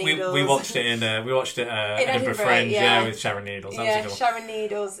we watched it in Edinburgh Fringe, with Sharon Needles. Yeah, Sharon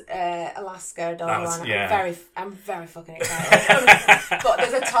Needles, Alaska, I'm very fucking excited. But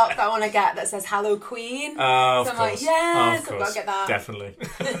there's a top that I want to get that says "Hello Queen." So I'm like, yes, I've got to get that. Definitely.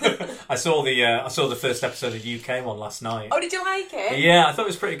 I saw the first episode of UK one last night. Oh, did you like it? Yeah, I thought it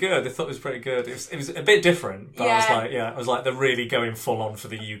was pretty good. It was a bit different, but I was like, they're really going full on for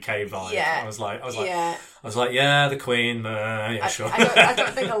the UK vibe. Yeah. I was like, the Queen. Sure. I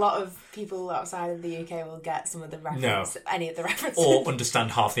don't think a lot of people outside of the UK will get some of the any of the references, or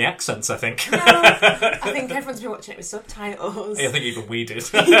understand half the accents. I think. No, I think everyone's been watching it with subtitles. I think even we did.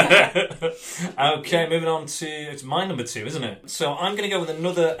 Okay, moving on to it's my number 2, isn't it? So I'm going to go with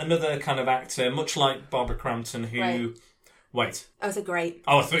another kind of actor, much like Barbara Crampton, who. Wait. Oh, it's a great.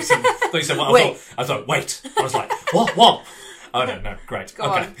 Oh, I thought you said what? I thought, wait. I was like, what? Oh, no, great. Go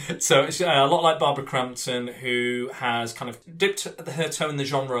on. So it's a lot like Barbara Crampton, who has kind of dipped her toe in the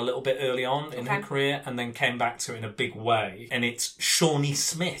genre a little bit early on in her career and then came back to it in a big way. And it's Shawnee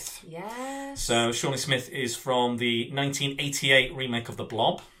Smith. Yes. So Shawnee Smith is from the 1988 remake of The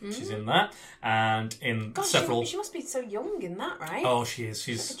Blob. She's in that. And in several... She must be so young in that, right? Oh, she is.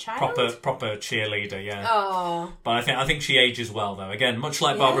 She's like a child? proper cheerleader, yeah. Oh. But I think she ages well, though. Again, much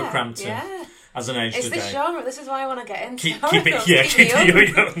like Barbara Crampton. Yeah. As an age it's today. This genre. This is why I want to get into keep it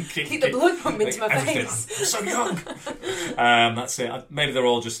young. Keep the blood pumping into my face. I'm so young. That's it. Maybe they're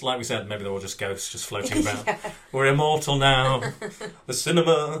all just, like we said, maybe they're all just ghosts just floating about. We're immortal now. The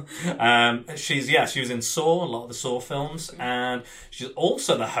cinema. She was in Saw, a lot of the Saw films, and she's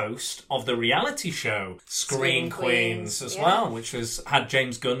also the host of the reality show Screen Queens as well, which had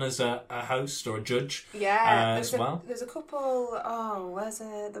James Gunn as a host or a judge. Yeah, as well. There's a couple.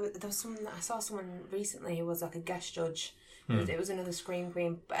 There was some. I saw someone recently who was like a guest judge. It was another Screen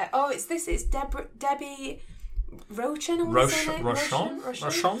Queen. It's Debbie Rochon.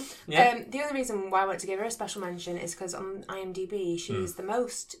 Rochon. Yeah. The only reason why I want to give her a special mention is because on IMDb she's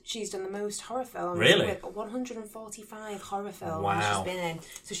done the most horror films. Really? With 145 horror films Wow. she's been in.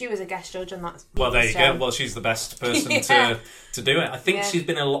 So she was a guest judge on that. Well, there you go. Well, she's the best person to do it. I think she's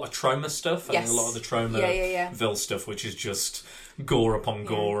been in a lot of trauma stuff. I think a lot of the Traumaville stuff, which is just gore upon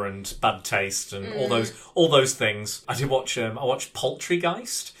gore and bad taste and all those things. I watched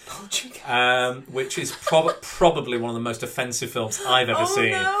Poultrygeist, which is probably one of the most offensive films I've ever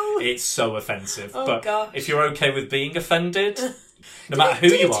seen. No. It's so offensive. But if you're okay with being offended, no matter who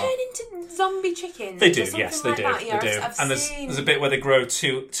you are. Turn into zombie chickens? They do, yes, they do. And there's a bit where they grow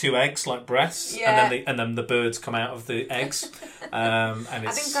two eggs like breasts, and then the birds come out of the eggs. And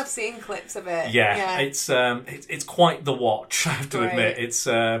I think I've seen clips of it. Yeah. It's quite the watch, I have to admit. It's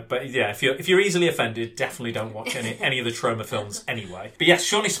but yeah, if you're easily offended, definitely don't watch any of the trauma films anyway. But yes,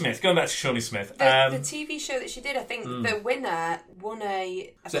 Shawnee Smith. Going back to Shawnee Smith, the TV show that she did, I think the winner won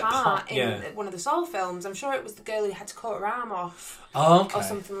a part in one of the Saw films. I'm sure it was the girl who had to cut her arm off. Oh, okay. Or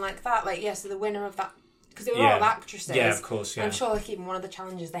something like that. So the winner of that, because they were all actresses. Yeah, of course. Yeah. I'm sure even one of the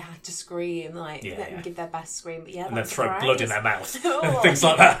challenges they had to scream and give their best scream. But and then throw blood in their mouth, things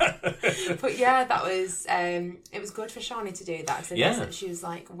like that. But that was it was good for Shawnee to do that. So she was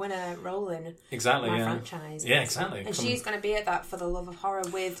like winner rolling. Exactly. My franchise. Yeah, exactly. And she's going to be at that for the Love of Horror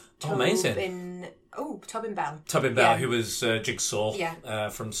with Tobin Bell. Tobin Bell, who was Jigsaw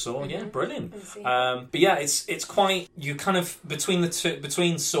from Saw. Yeah, brilliant. But it's quite, you kind of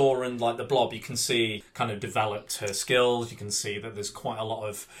between Saw and like the Blob, you can see kind of developed her skills. You can see that there's quite a lot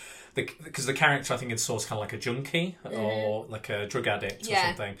of because the character I think in Saw is kind of like a junkie or like a drug addict or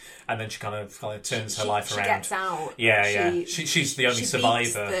something, and then she kind of turns her life around. She gets out. She's the only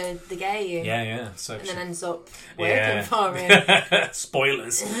survivor. Beats the game. So and then ends up working for him.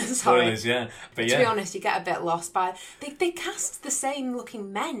 Spoilers. Yeah. But to be honest, you get a bit lost by they cast the same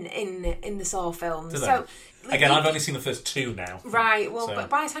looking men in the Saw films. Do they? Again, I've only seen the first 2 now. Right, well, but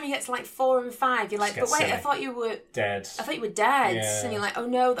by the time you get to like 4 and 5, you're like, but wait, silly. I thought you were dead. Yeah. And you're like, oh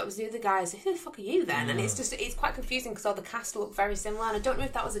no, that was the other guy. So who the fuck are you then? And it's quite confusing because all the cast look very similar, and I don't know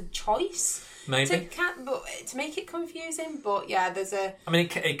if that was a choice. Maybe to make it confusing, but yeah, there's a. I mean,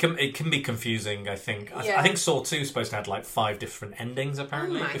 it can be confusing. I think. I think Saw 2 is supposed to have like 5 different endings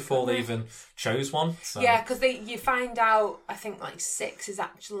apparently before they even chose one. So. Yeah, because you find out. I think like 6 is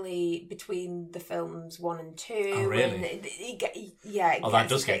actually between the films 1 and 2. Oh really? And that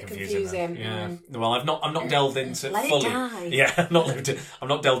does get confusing. Yeah. Well, I've not delved into Let fully. It die. Yeah, I've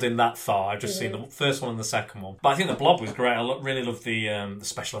not delved in that far. I've just seen the first one and the second one. But I think the Blob was great. I really love the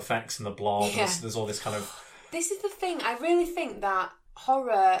special effects in the Blob. Yeah. There's all this kind of... This is the thing. I really think that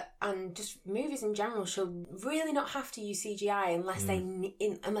horror and just movies in general should really not have to use CGI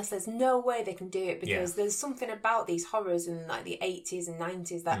unless there's no way they can do it, because there's something about these horrors in like the 80s and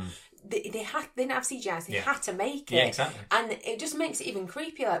 90s that they didn't have CGI, so they had to make it. Yeah, exactly. And it just makes it even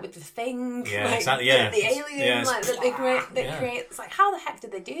creepier, like with the Thing, the alien, like that they create. It's like, how the heck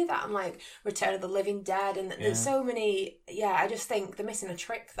did they do that? And like Return of the Living Dead, and there's so many. Yeah, I just think they're missing a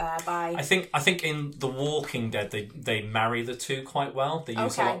trick there. I think in The Walking Dead they marry the two quite well. They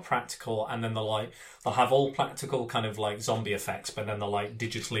use a lot of practical, and then they'll have all practical kind of like zombie effects, but then they'll like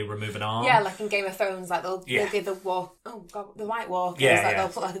digitally remove an arm. Yeah, like in Game of Thrones, like they'll do the White Walkers. They'll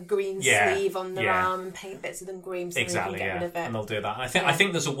put like a green sleeve on their arm and paint bits of them green so they can get rid of it. And they'll do that. And I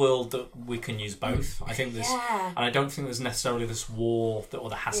think there's a world that we can use both. I think there's, and I don't think there's necessarily this war or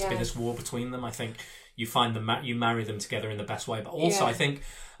there has to be this war between them. I think you find you marry them together in the best way. But also, I think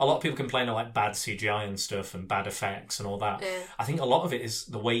a lot of people complain of like bad CGI and stuff and bad effects and all that. I think a lot of it is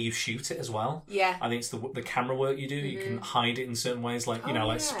the way you shoot it as well. Yeah. I think it's the camera work you do. You can hide it in certain ways, like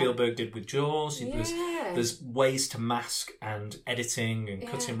like Spielberg did with Jaws. There's ways to mask and editing and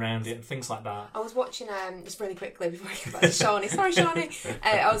cutting around it and things like that. I was watching just really quickly before I get back to Shawnee. Sorry, Shawnee.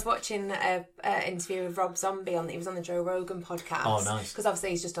 I was watching an interview with Rob Zombie he was on the Joe Rogan podcast. Oh, nice. Because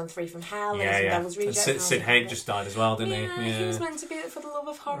obviously he's just done 3 from Hell and Devil's Rejects. Sid Haig just died as well, didn't he? Yeah, he was meant to be For the Love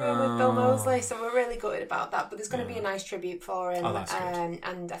of Horror with Bill Moseley, so we're really gutted about that. But there's going to be a nice tribute for him,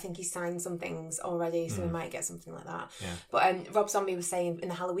 and I think he's signed some things already, so we might get something like that. Yeah. But Rob Zombie was saying in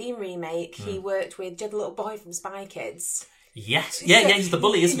the Halloween remake, he worked with the little boy from Spy Kids. Yes, he's the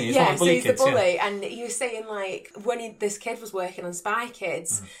bully, isn't he? He's one of the bully kids, the bully, and he was saying like when this kid was working on Spy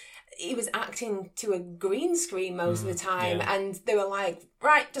Kids. He was acting to a green screen most of the time, and they were like,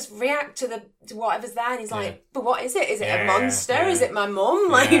 right, just react to whatever's there. And he's like, but what is it? Is it a monster? Yeah. Is it my mum?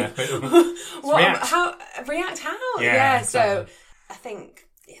 Like, react. How? Yeah, exactly. So I think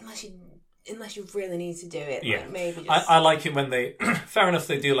unless you really need to do it, like maybe just... I like it when they, fair enough,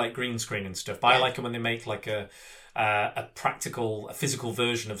 they do like green screen and stuff, but I like it when they make like a physical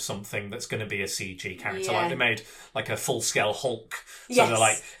version of something that's going to be a CG character. Like they made like a full-scale Hulk. So they're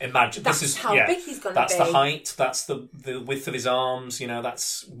like, imagine that's this is how big he's going to be. That's the height. That's the width of his arms.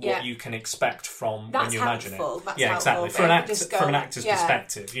 That's what you can expect from when you imagine it. That's exactly. For an actor's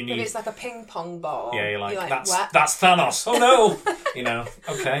perspective, you need. But it's like a ping pong ball. Yeah, you're like that's Thanos. Oh no.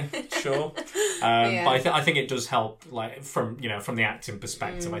 Okay, sure. But I think it does help. Like from the acting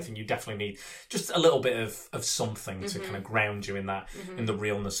perspective, I think you definitely need just a little bit of something to kind of ground you in that in the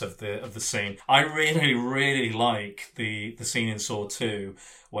realness of the scene. I really, really like the scene in Saw 2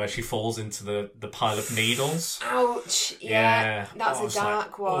 where she falls into the pile of needles. Ouch! Yeah, that's a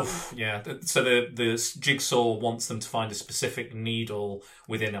dark one. Oof, yeah, so the Jigsaw wants them to find a specific needle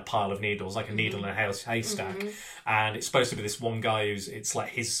within a pile of needles, like a needle in a haystack, and it's supposed to be this one guy it's like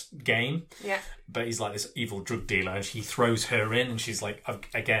his game. Yeah. But he's like this evil drug dealer, and he throws her in, and she's like,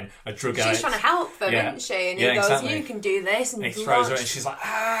 again, a drug addict. She's trying to help them, isn't she? And he goes, exactly. You can do this. And he throws her in, and she's like,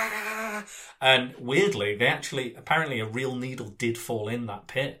 ah. And weirdly, apparently a real needle did fall in that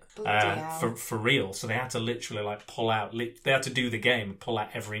pit for real. So they had to literally like pull out, they had to do the game and pull out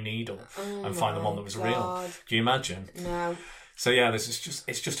every needle and find the one that was real. Can you imagine? No. So yeah, it's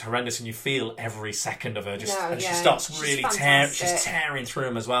just horrendous, and you feel every second of her she starts really she's tearing through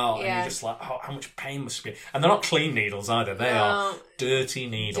them as well, and you're just like, oh, how much pain must be. And they're not clean needles either; they are dirty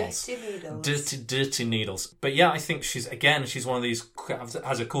needles, dirty needles. But yeah, I think she's one of these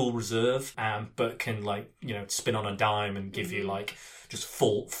has a cool reserve, but can spin on a dime and give you like just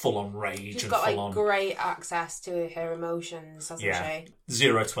full on rage. She's got great access to her emotions, hasn't she?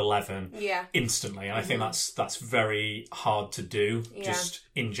 0 to 11 instantly, and I think that's very hard to do just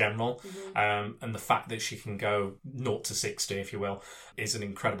in general. And the fact that she can go 0 to 60, if you will, is an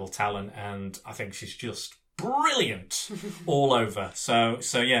incredible talent, and I think she's just brilliant all over. So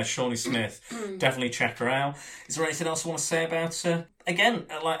yeah, Shawnee Smith, definitely check her out. Is there anything else I want to say about her? Again,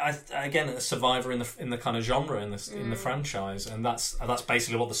 a survivor in the kind of genre in the franchise, and that's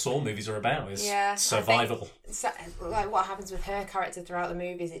basically what the Saw movies are about, is survival. Like what happens with her character throughout the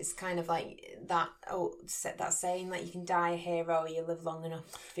movies, it's kind of like that saying that you can die a hero, you live long enough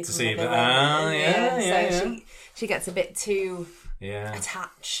to see it. So she gets a bit too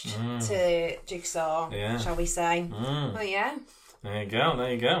attached to Jigsaw, shall we say. But yeah. There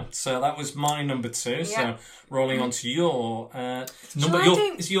you go. So that was my number 2. Yeah. So rolling on to your number.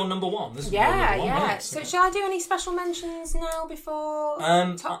 Is your number 1? This is your number 1, yeah. Right? So shall I do any special mentions now before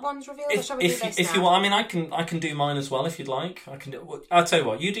top ones revealed? Or shall we do this if now? you want, I mean, I can do mine as well if you'd like. I can do. I'll tell you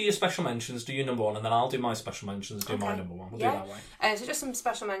what. You do your special mentions, do your number 1, and then I'll do my special mentions, do my number 1. We'll do it that way. So just some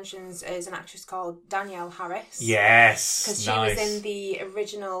special mentions is an actress called Danielle Harris. Yes, because she was in the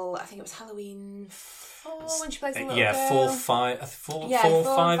original. I think it was Halloween 4 when she plays the little girl. 4,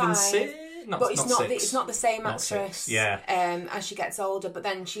 5, and 6. But it's not the same actress. As she gets older. But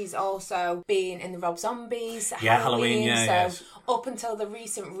then she's also been in the Rob Zombies, Halloween. Up until the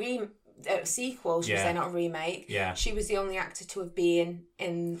recent sequel, should we say, not a remake. Yeah. She was the only actor to have been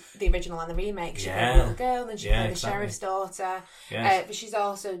in the original and the remake. She played a little girl, then she played the sheriff's daughter. Yeah. But she's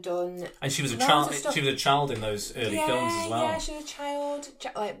also done. And she was a child. She was a child in those early films as well. Yeah, she was a child,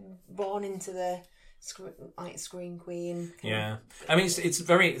 like born into the Scream Queen. Yeah, I mean it's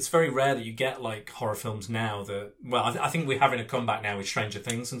very rare that you get like horror films now that, well, I think we're having a comeback now with Stranger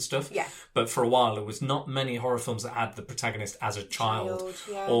Things and stuff. Yeah. But for a while there was not many horror films that had the protagonist as a child.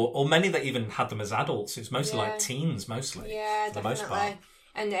 Or many that even had them as adults. It was mostly like teens, mostly. Yeah, for the most part.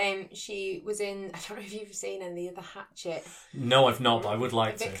 And she was in, I don't know if you've seen any of The Hatchet. No, I've not, but I would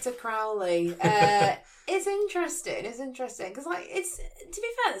like Victor Crowley. It's interesting. Because, like, it's, to be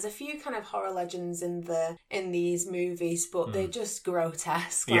fair, there's a few kind of horror legends in these movies, but they're just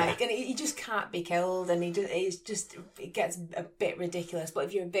grotesque. Like, and he just can't be killed, and it gets a bit ridiculous. But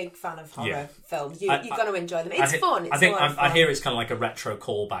if you're a big fan of horror films, you're going to enjoy them. It's fun. I hear it's kind of like a retro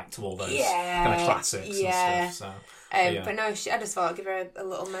callback to all those kind of classics and stuff. So. But no, I just thought I'd give her a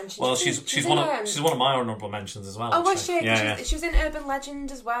little mention. Well, she's one of my honourable mentions as well. Oh, was she? She was in Urban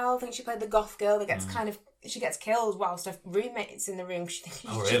Legend as well. I think she played the goth girl that gets she gets killed whilst her roommate's in the room. She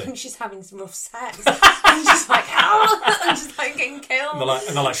thinks she's having some rough sex. And she's like, how? And she's like getting killed.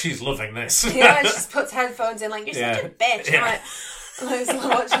 And they're like, she's loving this. Yeah, and she just puts headphones in like, you're such a bitch. Yeah.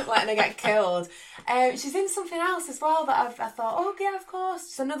 Letting her get killed. She's in something else as well that I thought, oh yeah, of course.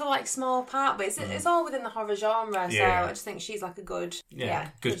 It's another like small part, but it's all within the horror genre. So I just think she's like a good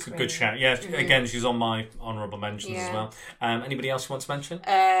good shout. Yeah, again, she's on my honourable mentions as well. Anybody else you want to mention?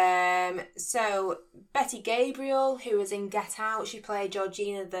 So Betty Gabriel, who was in Get Out, she played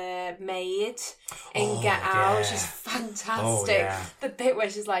Georgina the maid in Get Out. She's fantastic. The bit where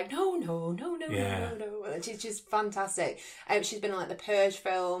she's like, no, she's just fantastic. She's been in like the Purge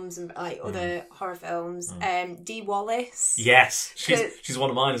films and like other horror films. Dee Wallace. Yes, she's one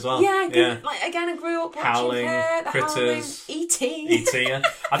of mine as well. Yeah. Like again, I grew up watching Howling, her. Critters, E.T. Yeah.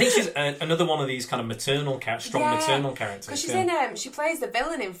 I think she's another one of these kind of maternal characters. Because she's in she plays the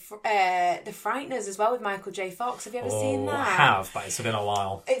villain in The Frighteners as well with Michael J. Fox. Have you ever seen that? I have, but it's been a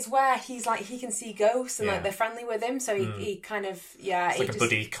while. It's where he's like he can see ghosts and like they're friendly with him, so he kind of It's like a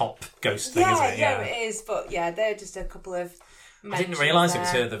buddy cop ghost thing, isn't it? Yeah, it is. But they're just a couple of. I didn't realise it was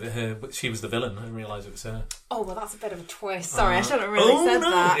her. She was the villain. I didn't realise it was her. Oh well, that's a bit of a twist. Sorry, I shouldn't have really said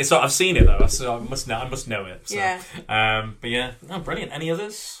that. I've seen it though, so I must know it. So. Yeah. But yeah, brilliant. Any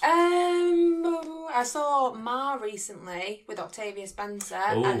others? I saw Ma recently with Octavia Spencer,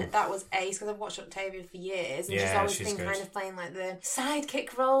 and that was ace because I've watched Octavia for years, and she's always been kind of playing like the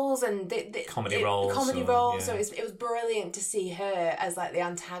sidekick roles and the comedy roles. So it was brilliant to see her as like the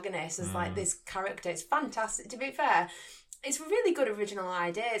antagonist, as like this character. It's fantastic. To be fair, it's a really good original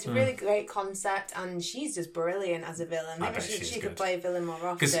idea. It's a really great concept, and she's just brilliant as a villain. Maybe she could play a villain more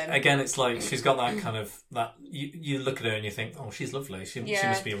often. Because again, it's like she's got that kind of that. You look at her and you think, oh, she's lovely. She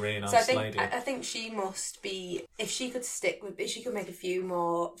must be a really nice lady. I think she must be. If she could make a few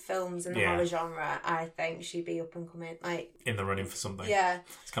more films in the horror genre, I think she'd be up and coming, like in the running for something. Yeah,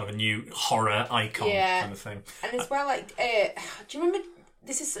 it's kind of a new horror icon kind of thing. And as well, like, do you remember?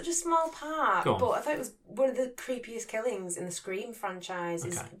 This is such a small part, but I thought it was one of the creepiest killings in the Scream franchise.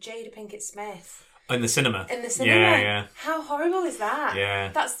 Is Jada Pinkett Smith in the cinema? Yeah. How horrible is that? Yeah,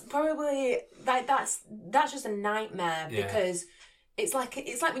 that's probably like that's just a nightmare because it's like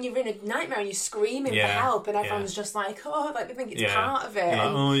when you're in a nightmare and you're screaming for help, and everyone's just like, oh, like they think it's part of it. You're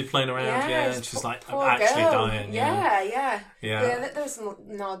like, oh, you're playing around, and she's like, I'm actually dying. Yeah. There was some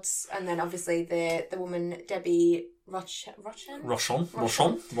nods, and then obviously the woman Debbie Rochon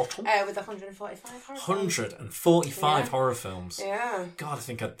with 145 horror 145 horror films. Yeah. God, I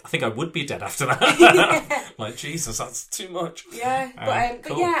think I would be dead after that. Like, Jesus, that's too much. Yeah,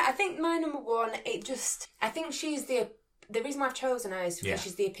 cool. But yeah, I think my number one. I think she's the reason why I've chosen her is because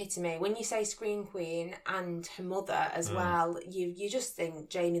she's the epitome. When you say Scream Queen and her mother as well, you just think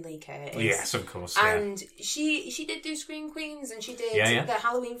Jamie Lee Curtis. Yes, of course. And she did do Scream Queens, and she did the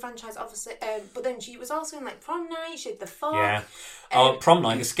Halloween franchise, obviously. But then she was also in like Prom Night. She did The Fog. Yeah. Prom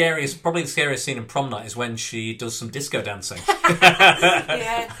Night. Probably the scariest scene in Prom Night is when she does some disco dancing.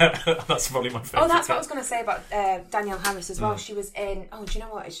 That's probably my favourite. Oh, that's what I was going to say about Danielle Harris as well. She was in. Oh, do you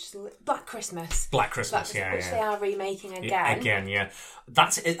know what? It's just Black Christmas. Which they are remaking again. Again, yeah.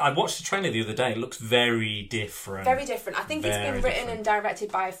 That's it. I watched the trailer the other day. It looks very different. Very different. I think it's been written and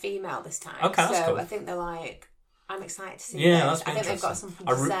directed by a female this time. Okay, that's cool. I think they're like, I'm excited to see this. That's I think they've got something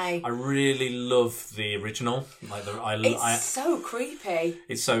to say. I really love the original. Like it's so creepy.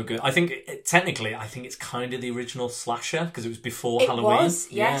 It's so good. I think technically, it's kind of the original slasher because it was before Halloween.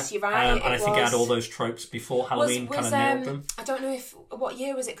 Was, yes, you're right. And I think it had all those tropes before Halloween. Kind of nailed them. I don't know what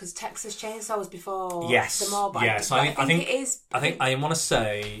year was it, because Texas Chainsaw was before. Yes, the mob. Yes, I think it is. I think I want to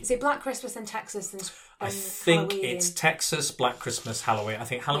say. Is it Black Christmas and Texas and I think Halloween? It's Texas, Black Christmas, Halloween. I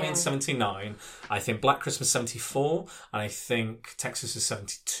think Halloween's 79. I think Black Christmas 74, and I think Texas is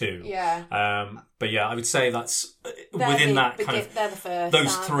 72. Yeah. But yeah, I would say that's they're the first.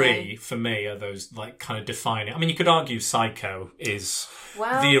 Those three for me are those like kind of defining. I mean, you could argue Psycho is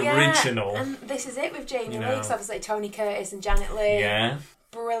the original. And this is it with Jamie Lee, because obviously Tony Curtis and Janet Leigh. Yeah.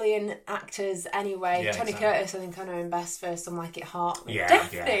 Brilliant actors anyway. Yeah, Tony Curtis, I think I know him best for Some Like It Hot. Yeah,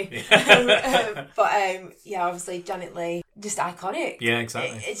 Daphne. But obviously Janet Leigh, just iconic. Yeah,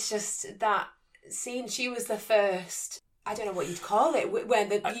 exactly. It's just that scene. She was the first. I don't know what you'd call it, when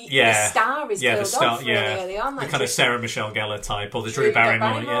the star is killed off really early on. Like the kind of Sarah Michelle Gellar type, or the Drew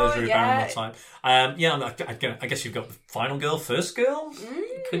Barrymore. The Drew Barrymore type. I guess you've got the final girl, first girl.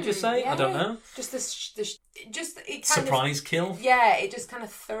 Could you say? Yeah. I don't know. Just it kind surprise of, kill. Yeah, it just kind of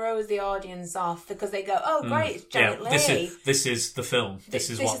throws the audience off because they go, "Oh, great, it's Janet Leigh. This is the film.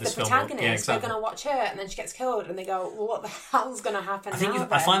 This is what this film. This is the protagonist. Yeah, exactly. They're going to watch her, and then she gets killed, and they go, "Well, what the hell's going to happen?"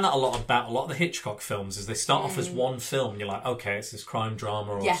 I find that a lot of the Hitchcock films is they start off as one film. You're like, okay, it's this crime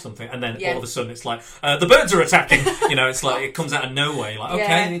drama or something, and then all of a sudden it's like the birds are attacking. It's like it comes out of nowhere. You're like,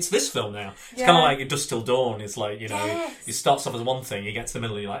 okay, it's this film now. It's kind of like Dusk Till Dawn. It's like it starts off as one thing, you get to the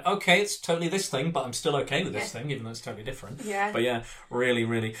middle, you're like, okay, it's totally this thing, but I'm still okay with this thing, even though it's totally different. Yeah. But yeah, really,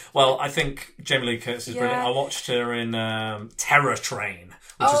 really. Well, I think Jamie Lee Curtis is brilliant. I watched her in Terror Train.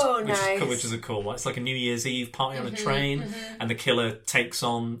 Which is a cool one. It's like a New Year's Eve party on a train, and the killer takes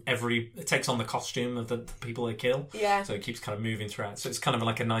on the costume of the people they kill. Yeah. So it keeps kind of moving throughout. So it's kind of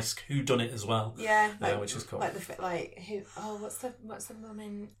like a nice whodunit as well. Yeah. Which is cool. What's the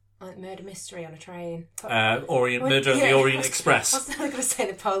woman? Like Murder Mystery on a Train. Murder on the Orient Express. I was going to say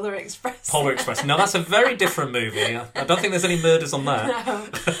the Polar Express. Polar Express. No, that's a very different movie. I don't think there's any murders on that.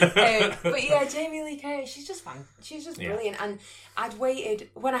 No. But yeah, Jamie Lee Curtis, she's just fun. She's just brilliant. And I'd waited,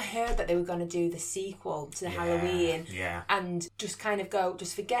 when I heard that they were going to do the sequel to the Halloween, and just kind of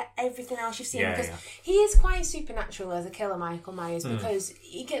just forget everything else you've seen, because he is quite supernatural as a killer, Michael Myers, because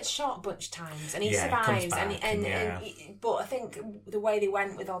he gets shot a bunch of times and he survives. But I think the way they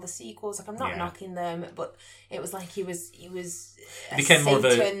went with all the sequels, like I'm not knocking them, but it was like he was became more of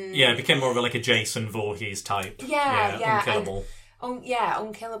a like a Jason Voorhees type. Unkillable.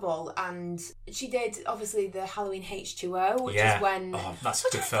 Unkillable. And she did obviously the Halloween H2O, which is when that's a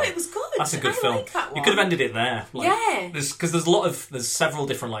good film. It was good. That's a good film. Like that one. You could have ended it there. Because there's several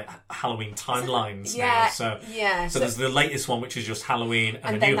different like Halloween timelines now. So there's the latest one, which is just Halloween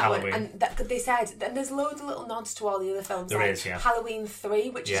and the new Halloween. And they said, and there's loads of little nods to all the other films. There is, Halloween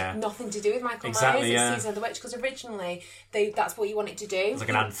 3, which has nothing to do with Michael Myers. It's Season of the Witch, because originally that's what he wanted to do. It's like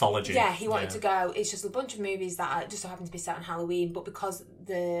an anthology. Yeah, he wanted to go. It's just a bunch of movies that just so happen to be set on Halloween. But because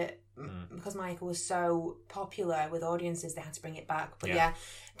Michael was so popular with audiences, they had to bring it back.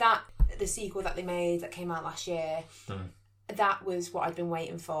 But the sequel that they made that came out last year, that was what I'd been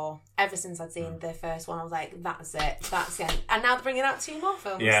waiting for ever since I'd seen the first one. I was like, that's it, that's it. And now they're bringing out 2 more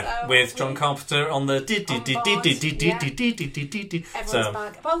films. Yeah, so with John Carpenter on the everyone's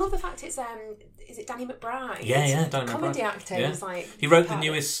back. But I love the fact it's is it Danny McBride? Yeah, Danny McBride. Comedy actor. Yeah. Who's like He wrote the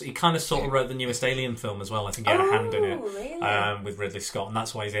newest. He kind of sort of wrote the newest Alien film as well. I think he had a hand in it, really? with Ridley Scott, and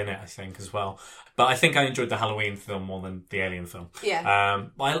that's why he's in it. I think as well. But I think I enjoyed the Halloween film more than the Alien film. Yeah.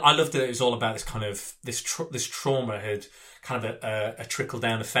 I loved that it was all about this kind of this trauma had kind of a trickle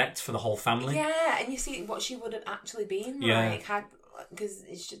down effect for the whole family. Yeah, and you see what she would have actually been like had. Because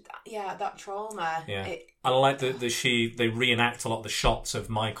it's just that trauma. Yeah, I like that they reenact a lot of the shots of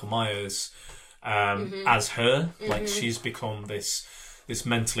Michael Myers as her. Like she's become this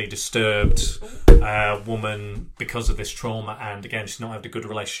mentally disturbed woman because of this trauma, and again, she's not had a good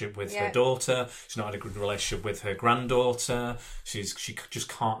relationship with her daughter. She's not had a good relationship with her granddaughter. She just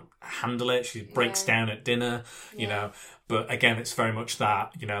can't handle it. She breaks down at dinner, you know. But again, it's very much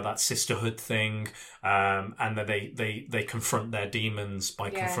that, you know, that sisterhood thing, and then they confront their demons by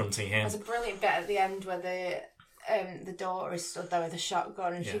confronting him. There's a brilliant bit at the end where the daughter is stood there with a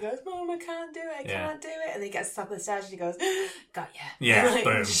shotgun and she goes, "Mom, I can't do it, I can't do it." And he gets to the top of the stairs and she goes, "Got ya." Yeah, like,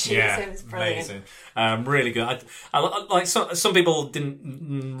 boom. It's amazing. Really good. I like some people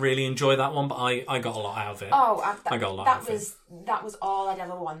didn't really enjoy that one, but I got a lot out of it. I got a lot out of it. That was all I'd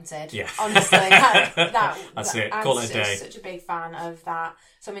ever wanted. Yeah. Honestly. That's it. Call it a day. I'm such a big fan of that.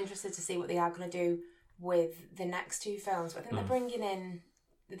 So I'm interested to see what they are going to do with the next 2 films. But I think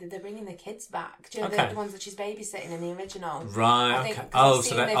they're bringing the kids back. Do you know the ones that she's babysitting in the original? Right.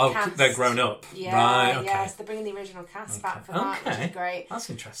 Okay. They're grown up. Yeah. Right. Okay. Yes, they're bringing the original cast back for that, which is great. That's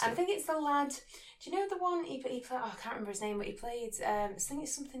interesting. And I think it's the lad. Do you know the one he played? Oh, I can't remember his name, but he played. I think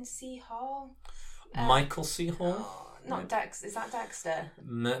it's something C. Hall. Michael C. Hall. Not Dex. Is that Dexter?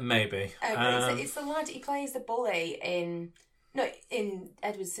 Maybe. It's the lad. He plays the bully in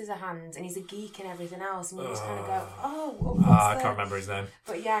Edward Scissorhands, and he's a geek and everything else, and you just kind of go, I can't remember his name.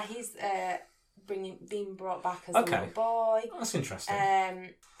 But yeah, he's being brought back as a little boy. That's interesting.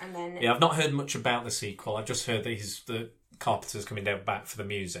 And then I've not heard much about the sequel. I've just heard that the Carpenter's coming down back for the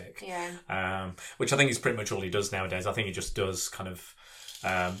music. Yeah. Which I think is pretty much all he does nowadays. I think he just does kind of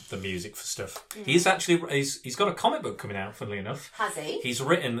the music for stuff. He's got a comic book coming out, funnily enough. Has he? He's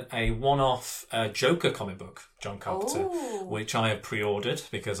written a one-off Joker comic book, John Carpenter, which I have pre-ordered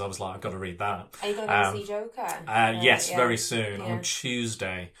because I was like, I've got to read that. Are you going to go see Joker? Yes, very soon. On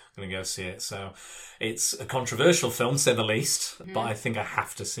Tuesday, I'm going to go see it. So it's a controversial film, to say the least, but I think I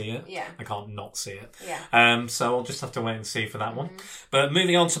have to see it. Yeah. I can't not see it. Yeah. So I'll just have to wait and see for that one. But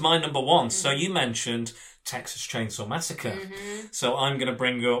moving on to my number 1. So you mentioned Texas Chainsaw Massacre. So I'm going to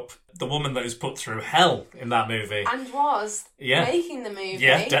bring up the woman that was put through hell in that movie. And was making the movie.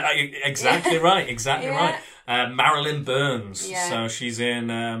 Yeah, exactly right. Exactly right. Marilyn Burns. Yeah. So she's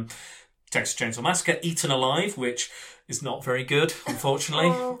in Texas Chainsaw Massacre, Eaten Alive, which is not very good,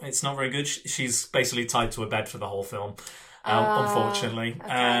 unfortunately. It's not very good. She's basically tied to a bed for the whole film. Unfortunately.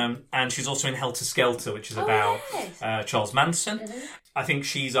 Okay. And she's also in Helter Skelter, which is about Charles Manson. I think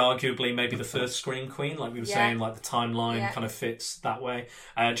she's arguably maybe the first Scream Queen, like we were saying, like the timeline kind of fits that way.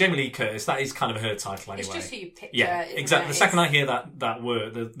 Jamie Lee Curtis, that is kind of her title anyway. It's just who you picture. Yeah, exactly. The second I hear that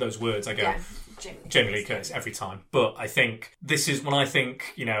word, those words, I go, Jamie Lee Curtis every time. But I think this is when I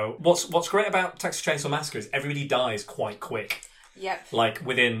think, you know, what's great about Texas Chainsaw Massacre is everybody dies quite quick. Yep. Like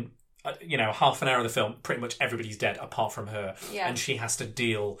within half an hour of the film, pretty much everybody's dead apart from her. Yeah. And she has to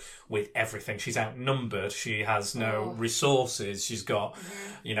deal with everything. She's outnumbered. She has no resources. She's got,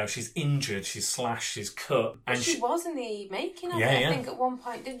 she's injured. She's slashed. She's cut. And she was in the making of it. I think at one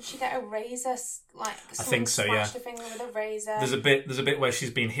point, didn't she get a razor? Like, I think so, yeah. Smashed her finger with a razor. There's a bit where she's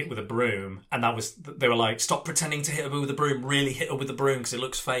being hit with a broom, and they were like, stop pretending to hit her with a broom. Really hit her with the broom because it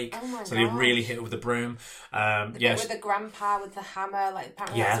looks fake. Oh my so they really hit her with the broom. With the grandpa with the hammer, like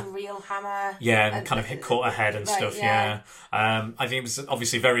apparently that's a real hammer. Yeah, and kind of caught her head and stuff. Yeah. I think it was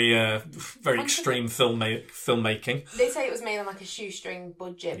obviously very extreme filmmaking. They say it was made on like a shoestring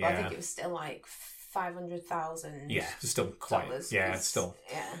budget, but I think it was still like 500,000. Yeah, it's still quite. It's still.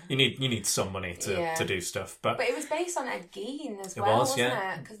 Yeah. You need some money to do stuff, but it was based on Ed Gein as well. It was,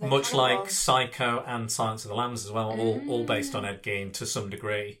 wasn't it? Much like Psycho and Silence of the Lambs as well, all based on Ed Gein to some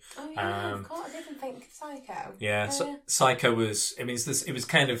degree. Oh yeah, of course. I didn't think of Psycho. Yeah, Psycho was. I mean, it was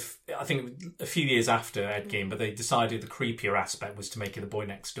kind of. I think a few years after Ed Gein, but they decided the creepier aspect was to make it the boy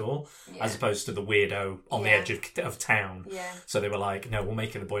next door, as opposed to the weirdo on the edge of town. Yeah. So they were like, no, we'll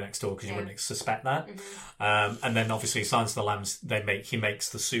make it the boy next door because you wouldn't suspect that. And then obviously Silence of the Lambs, he makes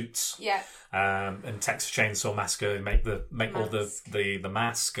the suits. Yeah. and Texas Chainsaw Massacre make all the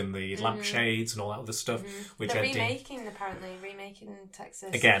mask and the lampshades and all that other stuff. Which they're remaking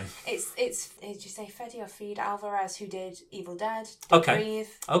Texas again. It's did you say Fede or Fede Alvarez who did Evil Dead? Okay. Breathe.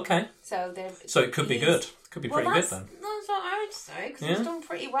 So it could be good. Could be pretty good then. That's what I would say, because it's done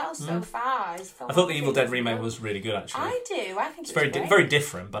pretty well so far. I thought the Evil Dead remake was really good, actually. I do. I think it's very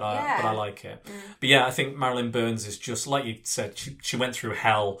different, but I like it. But yeah, I think Marilyn Burns is just like you said. She went through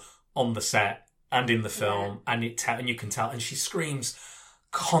hell on the set and in the film, and you can tell, and she screams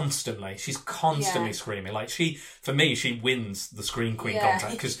constantly. She's constantly screaming. Like for me, she wins the Scream Queen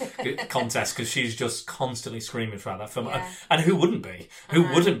contest because she's just constantly screaming throughout that film. And who wouldn't be?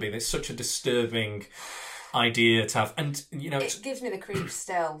 Who wouldn't be? There's such a disturbing idea to have, and it gives me the creeps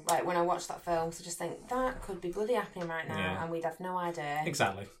still, like when I watch that film, so just think that could be bloody happening right now, and we'd have no idea.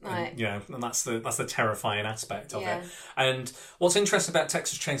 Exactly. And that's the terrifying aspect of it. And what's interesting about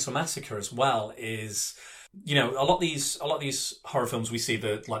Texas Chainsaw Massacre as well is, a lot of these horror films, we see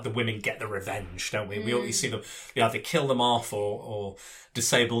the women get the revenge, don't we? We always see them, they kill them off or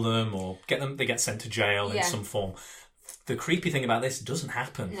disable them or they get sent to jail in some form. The creepy thing about this, doesn't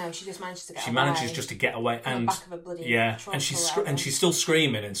happen. No, she just manages to get away. She manages just to get away, and back of a bloody and she's still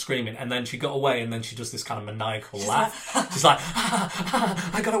screaming, and then she got away, and then she does this kind of maniacal laugh. She's like,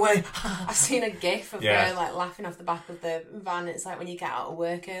 I got away. I've seen a gif of her like laughing off the back of the van. It's like when you get out of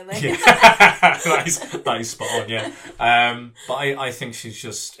work early. that is spot on. Yeah, but I think she's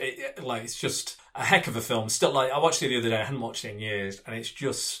just it's just a heck of a film. Still, like I watched it the other day. I hadn't watched it in years, and it's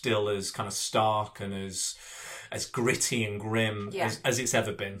just still as kind of stark and as gritty and grim as it's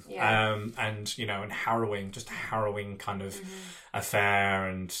ever been. And and harrowing, just a harrowing kind of affair.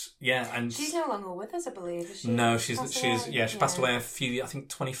 And she's no longer with us, I believe, is she? No, she passed away I think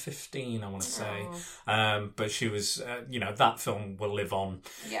 2015, I want to say. But she was that film will live on.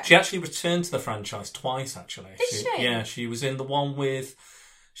 She actually returned to the franchise twice, actually. Did she? Yeah, she was in the one with,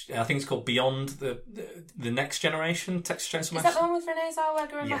 I think it's called Beyond the Next Generation, Texas Chainsaw Massacre. Is that the one with Renee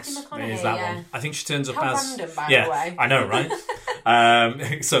Zellweger and Matthew McConaughey? It is that one. I think she turns up How as... random, by the way. I know,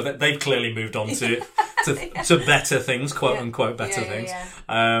 right? So they've clearly moved on to better things, quote unquote better things.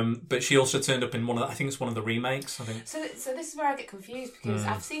 But she also turned up in one of I think it's one of the remakes, I think. So this is where I get confused, because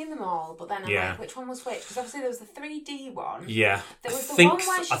I've seen them all, but then I'm like, which one was which? Because obviously there was the 3D one. Yeah. There was the one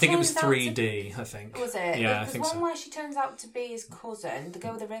where I think it was 3D, I think. Was it? Yeah, I think so. There's one where she turns out to be his cousin, the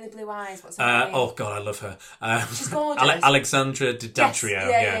girl with the really blue eyes. What's her name? Oh God, I love her. She's gorgeous. Alexandra Daddario.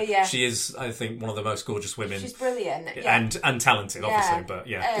 Yes. Yeah. She is, I think, one of the most gorgeous women. She's brilliant. And talented, obviously, but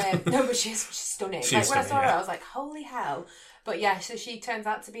no, but she's stunning. She's when I saw her, I was like, holy hell. But so she turns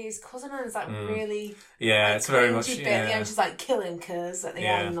out to be his cousin, and it's like really... Yeah, it's very much... At the end, she's like, kill him, cuz, at the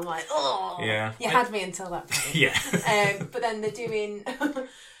end. And I'm like, oh, you had me until that point. But then they're doing...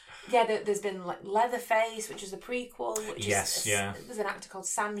 there's been like Leatherface, which is a prequel. There's an actor called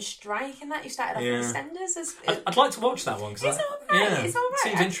Sam Strike in that, who started off in EastEnders. I'd like to watch that one, because it's all right.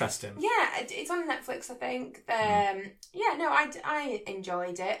 Seems interesting. Yeah, it's on Netflix, I think. I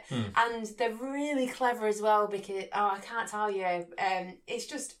enjoyed it, and they're really clever as well, because I can't tell you. It's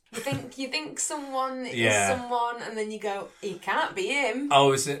just you think someone is someone, and then you go, he can't be him.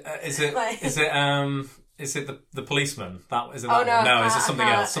 Oh, is it? Is it the policeman? Is it that one? No, is it something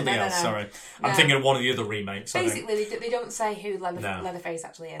else? Something else. Sorry, I'm thinking of one of the other remakes. Basically, they don't say who Leatherface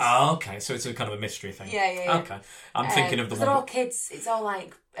actually is. Oh, okay. So it's a kind of a mystery thing. Yeah. Okay, I'm thinking of the one. They're all kids. It's all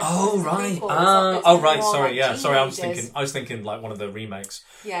like. Oh right. Right. Sorry. Like sorry. I was thinking like one of the remakes.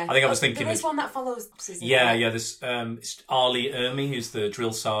 Yeah. I think I was thinking. There is one that follows. There's it's Arlie Ermey, who's the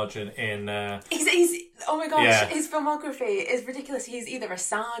drill sergeant in. He's oh my gosh, his filmography is ridiculous. He's either a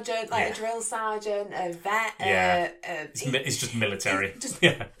sergeant, a drill sergeant, a vet. He's just military.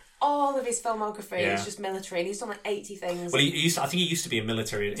 All of his filmography is just military, and he's done like 80 things. Well, I think he used to be in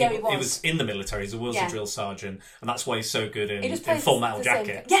military. Yeah, he was in the military. He was a drill sergeant, and that's why he's so good in Full Metal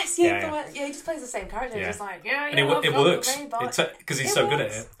Jacket. He just plays the same character. Just like and it works because he's so good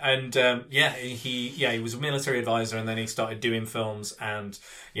at it. And he was a military advisor, and then he started doing films, and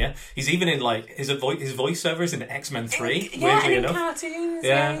he's even in like his voiceover is in X-Men 3. Weirdly enough, cartoons.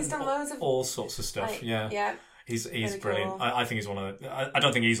 He's done loads of all sorts of stuff. He's really brilliant. Cool. I think he's one of the... I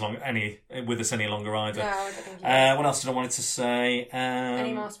don't think he's with us any longer either. No, I don't think what else did I wanted to say?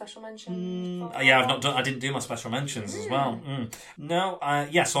 Any more special mentions? I didn't do my special mentions as well. No,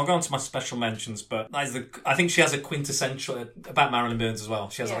 so I'll go on to my special mentions, but I think she has a quintessential... About Marilyn Burns as well.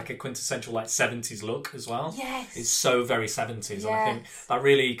 She has like a quintessential like 70s look as well. Yes. It's so very 70s, and I think that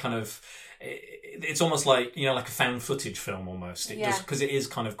really kind of... it's almost like, you know, like a found footage film almost. Because it is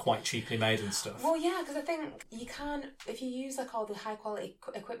kind of quite cheaply made and stuff. Well, yeah, because I think you can't, if you use like all the high quality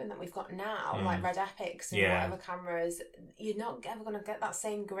equipment that we've got now, like Red Epics and whatever cameras, you're not ever going to get that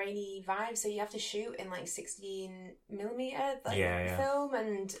same grainy vibe. So you have to shoot in like 16mm film,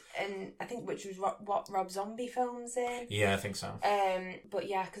 and I think which was what Rob Zombie films in. Yeah, I think so. But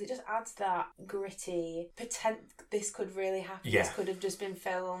yeah, because it just adds that gritty pretend. This could really happen. Yeah. This could have just been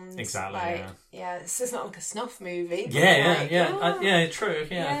filmed. Exactly. Like, this is not like a snuff movie. Yeah, true.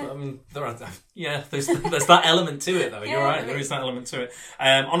 Yeah, but, I mean, there's that element to it though. You're right. There is that element to it.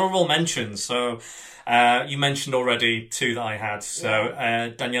 Honourable mentions. So you mentioned already two that I had.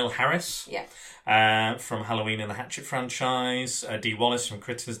 So Danielle Harris. Yeah. From Halloween and the Hatchet franchise, Dee Wallace from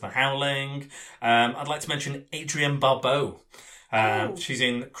Critters, The Howling. I'd like to mention Adrienne Barbeau. She's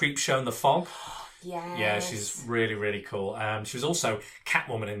in Creepshow and The Fog. Yes. Yeah, she's really, really cool. She was also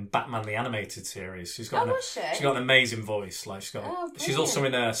Catwoman in Batman the Animated Series. She's got she's got an amazing voice. Like she's also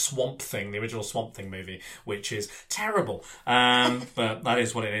in a Swamp Thing, the original Swamp Thing movie, which is terrible. But that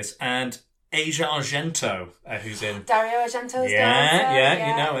is what it is. And Asia Argento, who's in Dario Argento's daughter.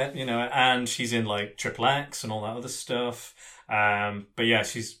 Yeah, you know it. And she's in like Triple X and all that other stuff. But yeah,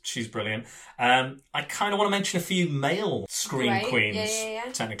 she's brilliant. I kind of want to mention a few male scream queens,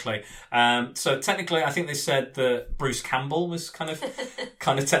 technically. So technically, I think they said that Bruce Campbell was kind of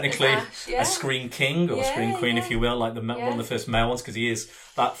technically a scream king or scream queen, if you will, like one of the first male ones, because he is.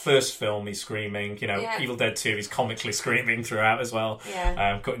 That first film, he's screaming. You know, Evil Dead 2, he's comically screaming throughout as well,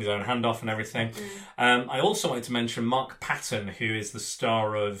 cutting his own hand off and everything. I also wanted to mention Mark Patton, who is the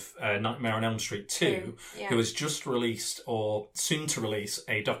star of Nightmare on Elm Street 2, who has just released or soon to release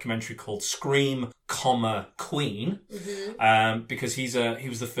a documentary called Scream, Queen, because he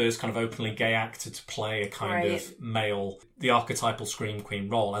was the first kind of openly gay actor to play a kind of male, the archetypal scream queen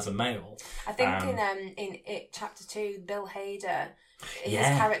role as a male. I think in It Chapter 2, Bill Hader, his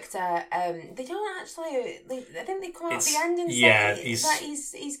character, they don't actually. I think they come out at the end and say that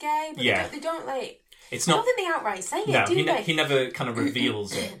he's gay, but they don't like. It's not. I don't think they outright say it. Do they? He never kind of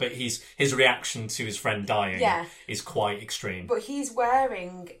reveals it, but his reaction to his friend dying is quite extreme. But he's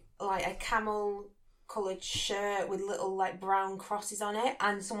wearing like a camel coloured shirt with little like brown crosses on it,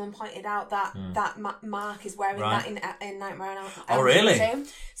 and someone pointed out that Mark is wearing that in Nightmare on Elm Street. Oh, really?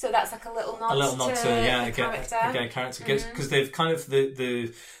 So that's like a little nod to a gay character, because they've kind of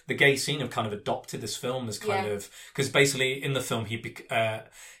the gay scene have kind of adopted this film as kind of, because basically in the film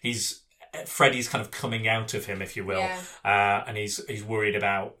he's Freddy's kind of coming out of him, if you will, and he's worried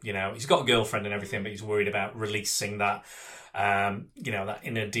about, you know, he's got a girlfriend and everything, but he's worried about releasing that. That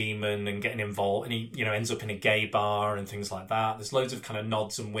inner demon and getting involved, and he, you know, ends up in a gay bar and things like that. There's loads of kind of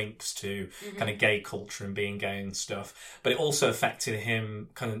nods and winks to kind of gay culture and being gay and stuff. But it also affected him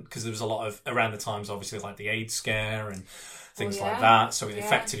kind of because there was a lot of around the times, obviously, like the AIDS scare and things like that. So it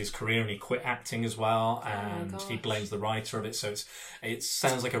affected his career, and he quit acting as well. And he blames the writer of it. So it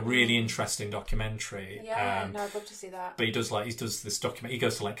sounds like a really interesting documentary. I'd love to see that. But he does this document. He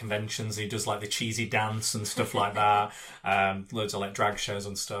goes to like conventions. He does like the cheesy dance and stuff like that. Loads of like drag shows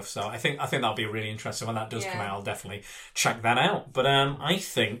and stuff. So I think that'll be really interesting when that does come out. I'll definitely check that out. But I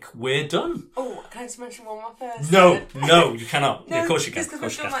think we're done. Oh, can I just mention one more first? No, you cannot. No, of course you can. Just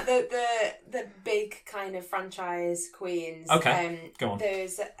because we're like the big kind of franchise queens. Okay, go on.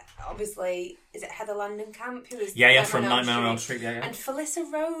 There's obviously, is it Heather Langenkamp who was from Nightmare on Elm Street, and Felissa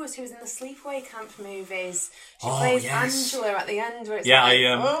Rose, who was in the Sleepaway Camp movies. She plays Angela at the end, where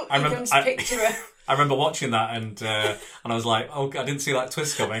it's I picture her. I remember watching that and I was like, oh, I didn't see that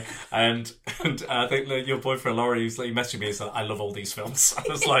twist coming. And I think your boyfriend Laurie, he messaged me and said, I love all these films. I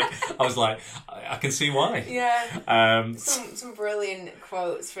was like, I can see why. Yeah. Some brilliant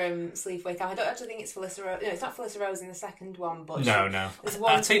quotes from Sleepaway Camp. I don't actually think it's Felissa Rose. No, it's not Felissa Rose in the second one, but no.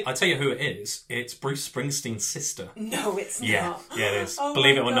 I'll tell you who it is. It's Bruce Springsteen's sister. No, it's not. Yeah, it is. Oh,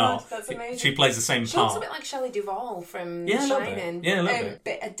 believe it or not. That's amazing. She plays the same part. She looks a bit like Shelley Duvall from Shining. Yeah, a little bit.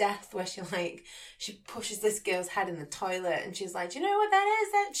 Bit of Death, where she pushes this girl's head in the toilet and she's like, do you know what that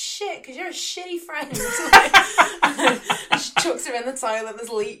is? That's shit, because you're a shitty friend. And she chucks her in the toilet, there's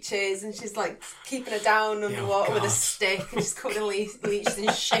leeches, and she's like keeping her down underwater with a stick, and she's covered in leeches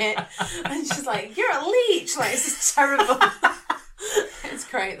and shit. And she's like, you're a leech! Like, this is terrible. It's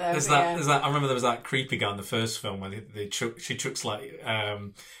great though. There's that. I remember there was that creepy guy in the first film where she chucks like,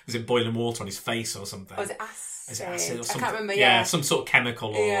 was it boiling water on his face or something? Oh, was it acid? Is it acid or something? I can't remember. Some sort of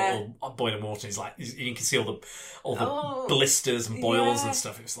chemical or boiling water. He's like, you can see all the blisters and boils and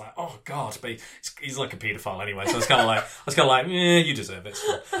stuff. It was like, oh god, but he's like a paedophile anyway. So I was kind of like, you deserve it.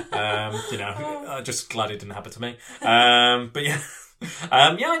 So, I'm just glad it didn't happen to me. But yeah.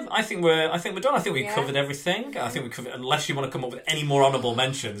 I think we're done. I think we covered everything. I think we covered. Unless you want to come up with any more honourable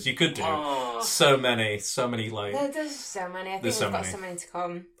mentions, you could do. So many. Like there's so many. I think we've got so many to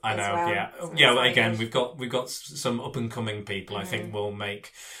come. I know. Well. Yeah. Again, we've got some up and coming people. I think will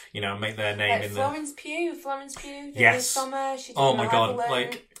make their name in Florence Pugh. Yes. Summer. Oh my God!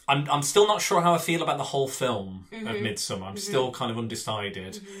 Like. I'm still not sure how I feel about the whole film of Midsommar. I'm still kind of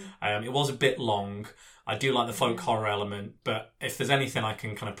undecided. It was a bit long. I do like the folk horror element, but if there's anything I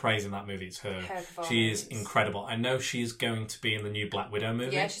can kind of praise in that movie, it's her. She is incredible. I know she's going to be in the new Black Widow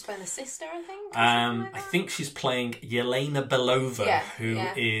movie. Yeah, she's playing the sister, I think. I think she's playing Yelena Belova, who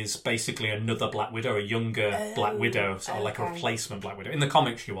is basically another Black Widow, a younger Black Widow, sort of like a replacement Black Widow. In the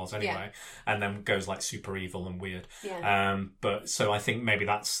comics she was anyway, and then goes like super evil and weird. But so I think maybe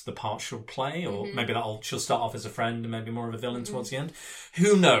that's the part she'll play, or maybe she'll start off as a friend and maybe more of a villain towards the end.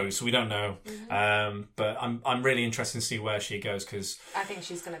 Who knows? We don't know. But I'm really interested to see where she goes, because I think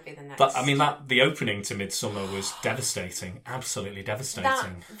she's going to be the next. But I mean, the opening to Midsommar was devastating, absolutely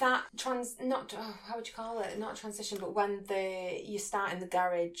devastating. How would you call it? Not a transition, but when you start in the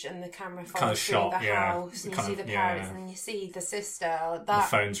garage and the camera follows kind of through shot, the house, and you see the parents, and then you see the sister. The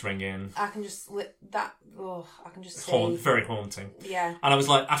phone's ringing. I can just see. Very haunting. Yeah. And I was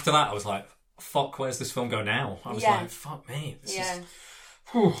like, after that, I was like, fuck, where's this film go now? I was like, fuck me, this is.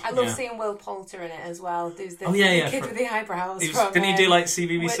 I love seeing Will Poulter in it as well. There's the kid with the eyebrows. Didn't he do like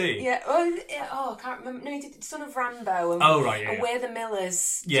CBBC? I can't remember. No, he did Son of Rambo. And, and We're the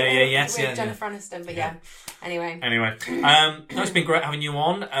Millers. Yes. With Jennifer Aniston. But anyway. It's been great having you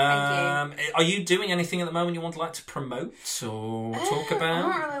on. Thank you. Are you doing anything at the moment you want to like to promote or talk about? I'm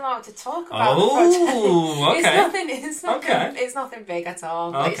not really allowed to talk about okay. It's nothing big at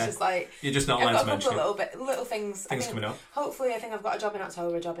all. Okay. It's just like you're just not allowed to mention little things. Things coming up. Hopefully, I think I've got a job in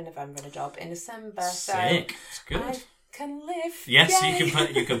October, a job in November, and a job in December. Sick. It's good. I can live. Yes, you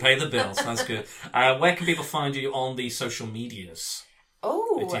can pay the bills. That's good. Where can people find you on the social medias?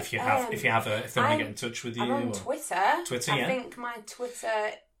 If they want to get in touch with you. I'm on Twitter. I think my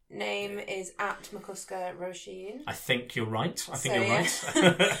Twitter name is @McCusker Roisin. I think you're right. But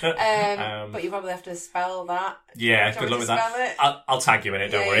you probably have to spell that. Yeah, good luck with that. I'll tag you in it.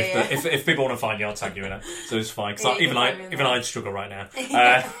 Don't worry. Yeah. If people want to find you, I'll tag you in it. So it's fine. Because even I'd struggle right now.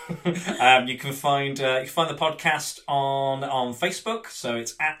 You can find the podcast on Facebook. So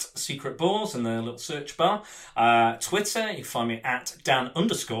it's @SecretBalls in the little search bar. Twitter, you can find me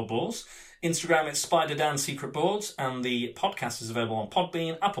 @Dan_Balls. Instagram, it's SpiderDan Secret Boards, and the podcast is available on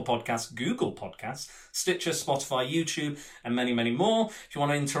Podbean, Apple Podcasts, Google Podcasts, Stitcher, Spotify, YouTube, and many, many more. If you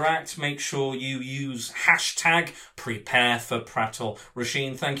want to interact, make sure you use #PrepareForPrattle.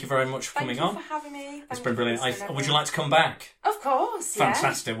 Roisin, thank you very much for coming on. Thank you for having me. It's been brilliant. Would you like to come back? Of course,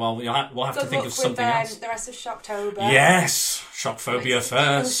 Fantastic. Well, we'll have to think of something else. The rest of Shocktober. Yes, Shockphobia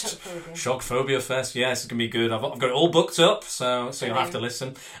first. Shockphobia first. Yes, it's gonna be good. I've got it all booked up, so you'll have to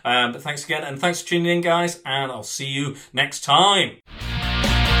listen. But thanks again, and thanks for tuning in, guys. And I'll see you next time.